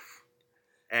pauses.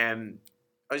 And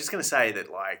I was just going to say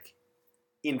that, like,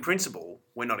 in principle,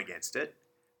 we're not against it,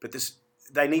 but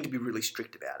they need to be really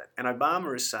strict about it. And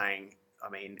Obama is saying, I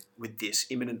mean, with this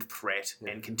imminent threat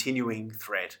and continuing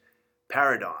threat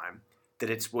paradigm,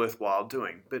 that it's worthwhile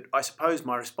doing. But I suppose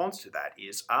my response to that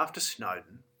is, after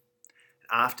Snowden,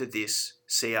 after this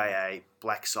CIA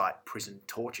black site prison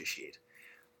torture shit,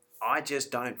 I just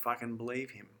don't fucking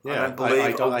believe him. Yeah, I don't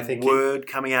believe I think a word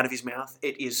coming out of his mouth.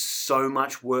 It is so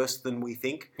much worse than we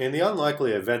think. In the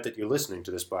unlikely event that you're listening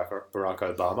to this, Barack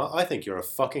Obama, I think you're a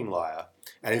fucking liar.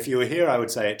 And if you were here, I would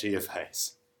say it to your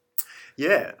face.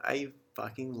 Yeah, a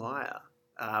fucking liar.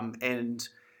 And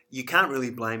you can't really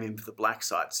blame him for the black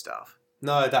site stuff.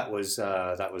 No, that was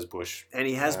Bush. And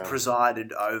he has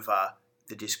presided over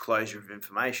the disclosure of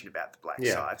information about the black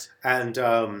sites. And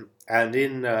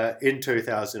in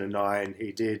 2009,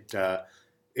 he did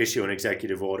issue an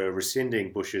executive order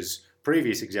rescinding Bush's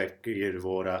previous executive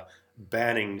order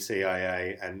banning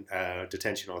CIA and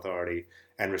detention authority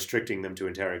and restricting them to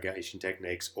interrogation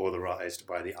techniques authorized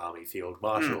by the Army Field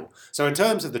Marshal. So in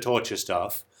terms of the torture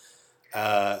stuff,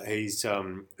 he's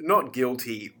not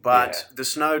guilty, but the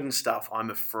Snowden stuff, I'm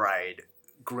afraid,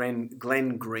 Glenn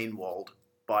Greenwald,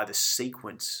 by the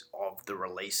sequence of the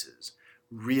releases,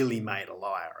 really made a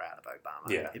liar out of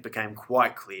Obama. Yeah. It became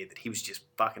quite clear that he was just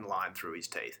fucking lying through his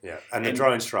teeth. Yeah, and the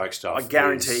drone strike stuff. I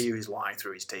guarantee you he's lying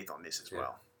through his teeth on this as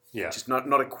well. Yeah. Just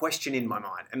not a question in my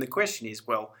mind. And the question is,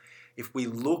 well, if we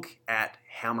look at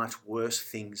how much worse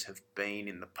things have been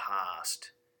in the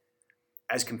past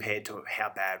as compared to how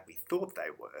bad we thought they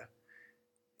were,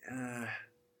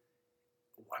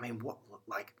 I mean, what,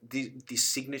 like, this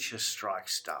signature strike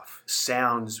stuff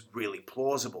sounds really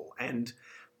plausible. And,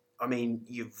 I mean,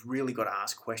 you've really got to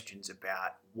ask questions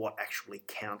about what actually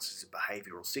counts as a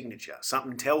behavioural signature.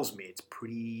 Something tells me it's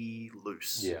pretty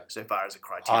loose so far as a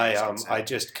criteria is concerned. I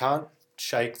just can't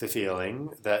shake the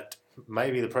feeling that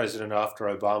maybe the president after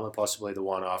Obama, possibly the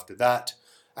one after that,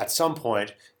 at some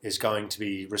point is going to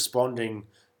be responding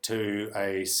to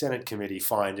a Senate committee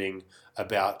finding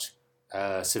about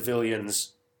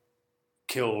civilians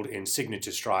killed in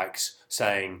signature strikes,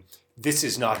 saying, "This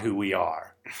is not who we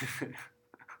are."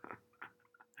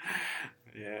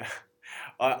 Yeah,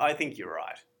 I think you're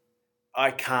right.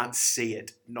 I can't see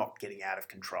it not getting out of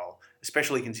control,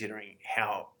 especially considering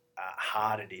how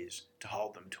hard it is to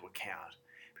hold them to account,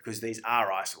 because these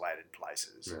are isolated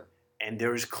places, and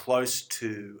they're as close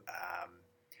to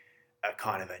a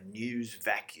kind of a news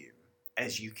vacuum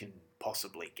as you can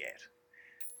possibly get.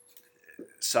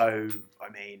 So, I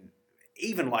mean,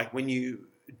 even like when you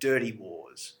Dirty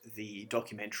Wars, the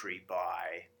documentary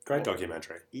by Great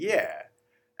documentary.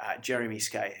 Jeremy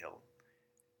Scahill,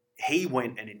 he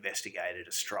went and investigated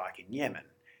a strike in Yemen.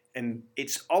 And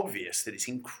it's obvious that it's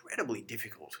incredibly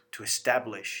difficult to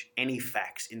establish any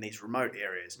facts in these remote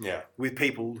areas with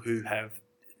people who have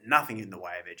nothing in the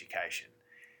way of education.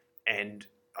 And,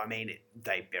 I mean,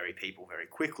 they bury people very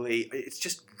quickly. It's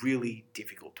just really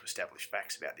difficult to establish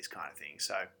facts about this kind of thing.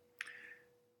 So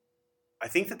I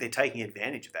think that they're taking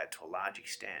advantage of that to a large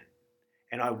extent.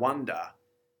 And I wonder,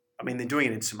 I mean, they're doing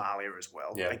it in Somalia as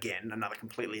well. Yeah. Again, another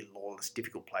completely lawless,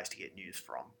 difficult place to get news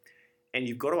from. And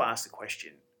you've got to ask the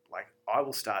question, like, I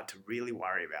will start to really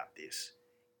worry about this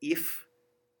if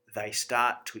they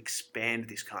start to expand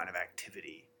this kind of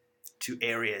activity to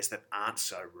areas that aren't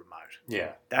so remote.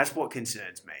 Yeah. That's what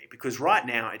concerns me, because right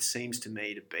now it seems to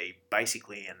me to be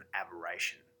basically an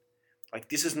aberration. Like,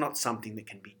 this is not something that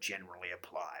can be generally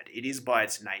applied. It is by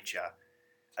its nature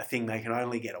a thing they can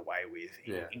only get away with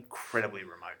in incredibly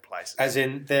remote places. As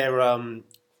in, there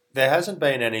hasn't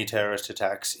been any terrorist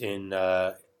attacks in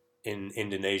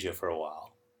Indonesia for a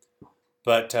while.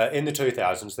 But in the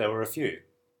 2000s, there were a few.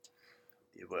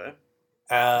 There were.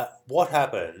 What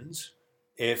happens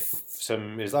if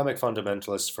some Islamic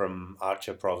fundamentalists from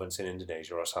Aceh province in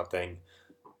Indonesia or something,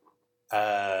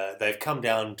 they've come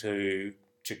down to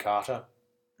Jakarta,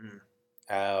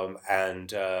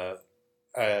 and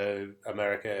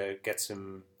America gets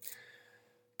some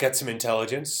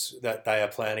intelligence that they are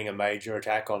planning a major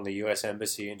attack on the U.S.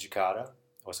 embassy in Jakarta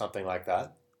or something like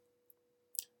that?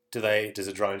 Does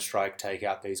a drone strike take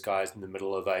out these guys in the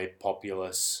middle of a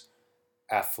populous,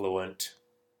 affluent,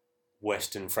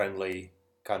 Western-friendly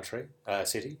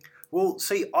city? Well,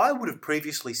 see, I would have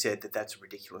previously said that that's a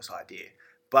ridiculous idea,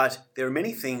 but there are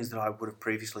many things that I would have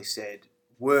previously said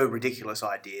were ridiculous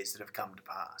ideas that have come to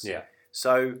pass. Yeah.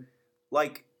 So,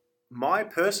 like, my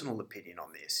personal opinion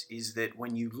on this is that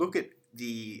when you look at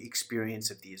the experience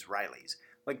of the Israelis,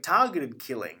 like, targeted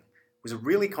killing was a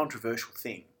really controversial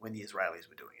thing when the Israelis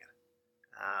were doing it.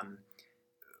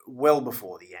 Well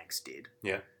before the Yanks did.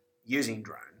 Yeah. Using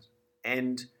drones.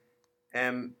 And,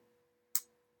 I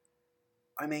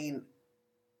mean,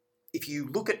 if you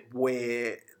look at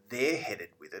where they're headed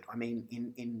with it, I mean,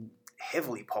 in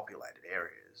heavily populated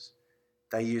areas,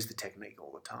 they use the technique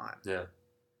all the time. Yeah.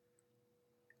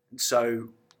 So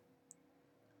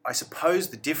I suppose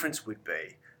the difference would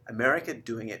be America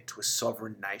doing it to a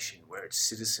sovereign nation where its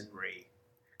citizenry,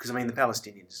 because I mean the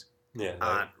Palestinians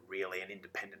aren't really an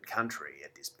independent country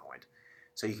at this point,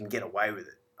 so you can get away with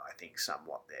it, I think,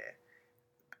 somewhat there.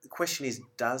 The question is,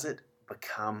 does it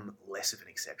become less of an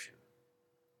exception?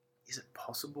 Is it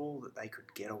possible that they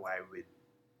could get away with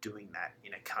doing that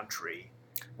in a country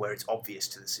where it's obvious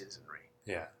to the citizenry?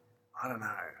 Yeah. I don't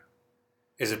know.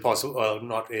 Is it possible? Well,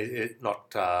 not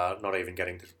even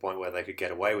getting to the point where they could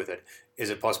get away with it. Is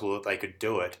it possible that they could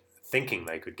do it thinking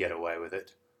they could get away with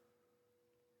it?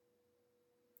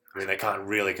 I mean, they can't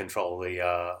really control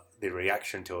the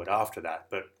reaction to it after that.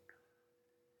 But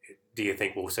do you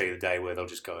think we'll see the day where they'll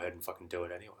just go ahead and fucking do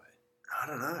it anyway? I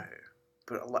don't know.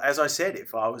 But as I said,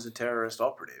 if I was a terrorist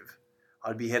operative,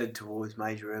 I'd be headed towards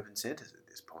major urban centres at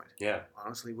this point. Yeah.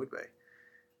 Honestly, would be.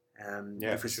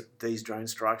 For sure. These drone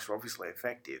strikes are obviously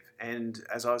effective. And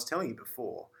as I was telling you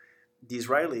before, the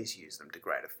Israelis use them to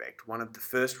great effect. One of the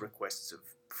first requests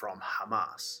from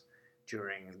Hamas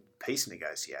during peace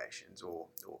negotiations, or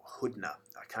Hudna,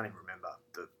 I can't even remember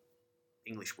the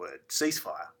English word,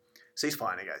 ceasefire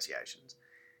negotiations.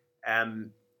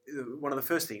 One of the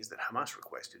first things that Hamas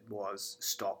requested was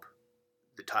stop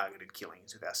the targeted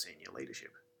killings of our senior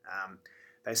leadership.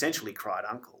 They essentially cried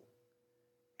uncle.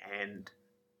 And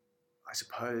I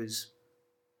suppose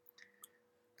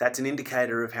that's an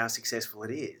indicator of how successful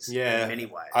it is in many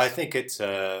ways. I think it's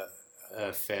a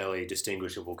fairly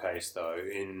distinguishable case, though.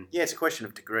 It's a question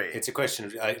of degree. It's a question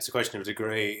of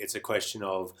degree. It's a question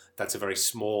of that's a very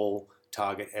small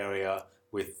target area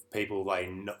with people they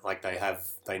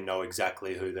know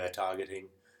exactly who they're targeting.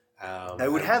 They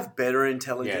would have better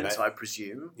intelligence, I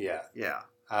presume. Yeah. Yeah.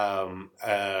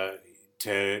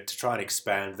 To try and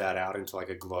expand that out into like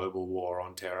a global war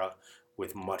on terror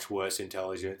with much worse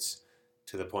intelligence,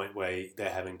 to the point where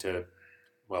they're having to,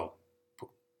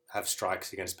 have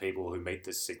strikes against people who meet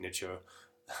the signature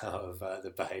of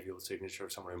the behavioural signature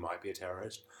of someone who might be a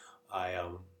terrorist. I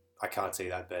can't see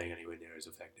that being anywhere near as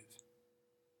effective.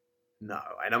 No,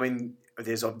 and I mean,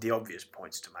 there's the obvious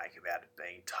points to make about it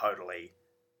being totally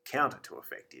counter to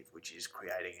effective, which is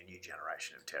creating a new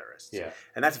generation of terrorists. Yeah,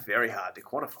 and that's very hard to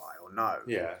quantify or know.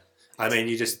 Yeah, I mean,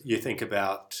 you think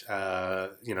about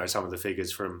some of the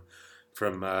figures from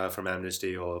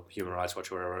Amnesty or Human Rights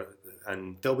Watch or whatever,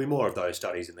 and there'll be more of those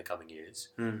studies in the coming years.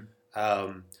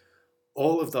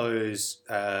 All of those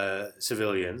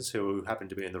civilians who happen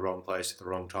to be in the wrong place at the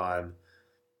wrong time,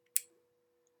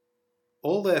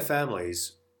 all their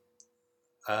families,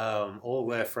 all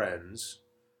their friends,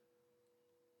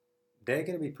 they're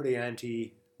going to be pretty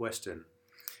anti-Western.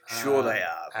 Sure they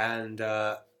are. And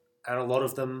a lot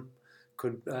of them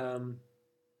could, pass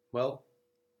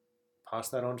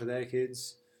that on to their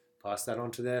kids, pass that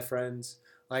on to their friends.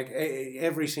 Like,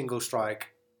 every single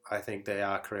strike, I think they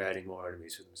are creating more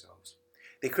enemies for themselves.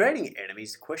 They're creating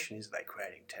enemies. The question is, are they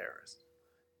creating terrorists?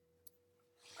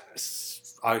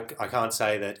 I can't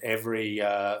say that every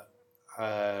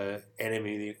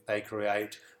enemy they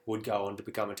create would go on to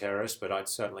become a terrorist, but I'd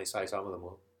certainly say some of them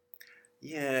will.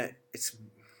 Yeah,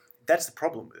 that's the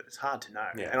problem with it. It's hard to know.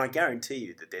 Yeah. And I guarantee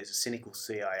you that there's a cynical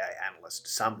CIA analyst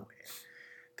somewhere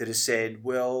that has said,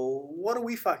 well, what do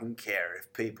we fucking care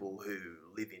if people who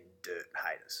live in dirt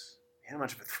hate us? How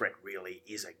much of a threat really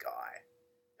is a guy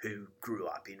who grew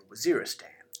up in Waziristan?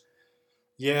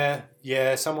 Yeah,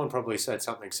 someone probably said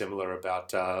something similar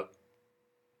about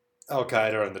Al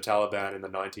Qaeda and the Taliban in the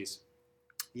 90s.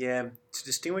 Yeah, it's a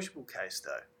distinguishable case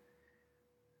though.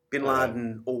 Bin Uh,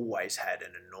 Laden always had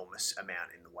an enormous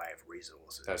amount in the way of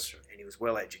resources. That's true. And he was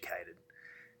well educated.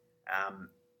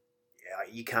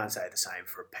 You can't say the same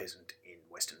for a peasant in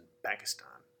Western Pakistan.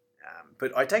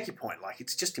 But I take your point. Like,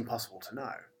 it's just impossible to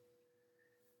know.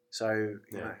 So,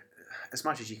 you know, as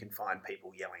much as you can find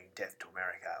people yelling death to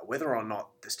America, whether or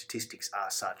not the statistics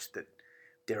are such that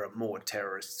there are more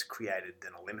terrorists created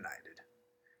than eliminated.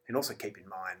 And also keep in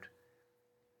mind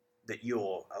that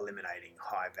you're eliminating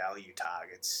high-value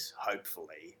targets,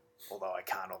 hopefully, although I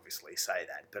can't obviously say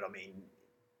that. But, I mean,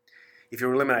 if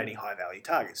you're eliminating high-value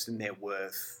targets, then they're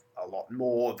worth a lot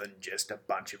more than just a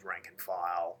bunch of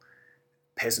rank-and-file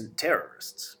peasant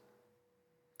terrorists.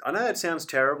 I know that sounds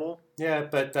terrible. Yeah,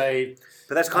 but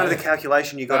that's kind of the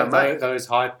calculation you got to make. Those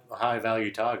high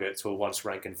value targets were once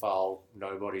rank and file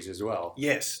nobodies as well.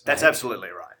 Yes, that's absolutely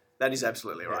right. That is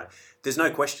absolutely right. There's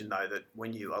no question though that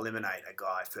when you eliminate a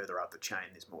guy further up the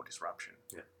chain, there's more disruption.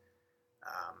 Yeah.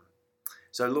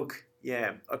 So look,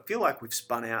 I feel like we've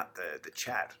spun out the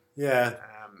chat. Yeah.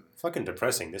 Fucking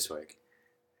depressing this week.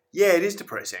 Yeah, it is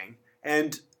depressing,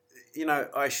 and you know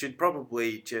I should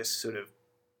probably just sort of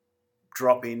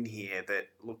drop in here that,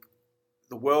 look,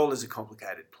 the world is a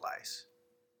complicated place.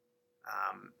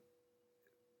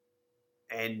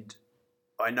 And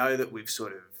I know that we've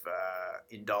sort of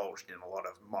indulged in a lot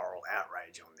of moral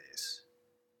outrage on this.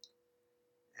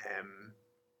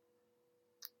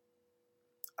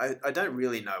 I don't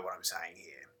really know what I'm saying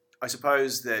here. I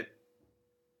suppose that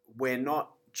we're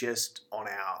not just on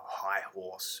our high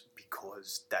horse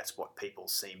because that's what people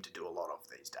seem to do a lot of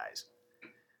these days.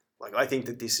 Like, I think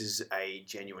that this is a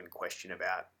genuine question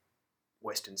about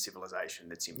Western civilization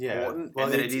that's important,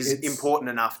 and that it is important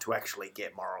enough to actually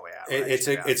get morally outraged.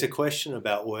 It's a question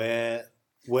about where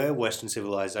Western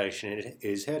civilization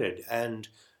is headed, and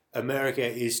America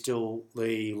is still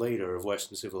the leader of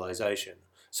Western civilization.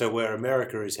 So where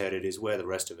America is headed is where the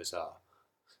rest of us are.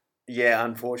 Yeah,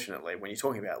 unfortunately, when you're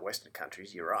talking about Western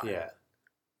countries, you're right. Yeah.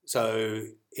 So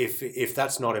if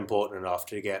that's not important enough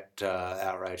to get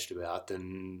outraged about,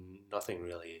 then nothing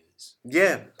really is.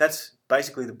 Yeah, that's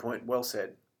basically the point. Well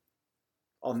said.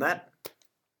 On that,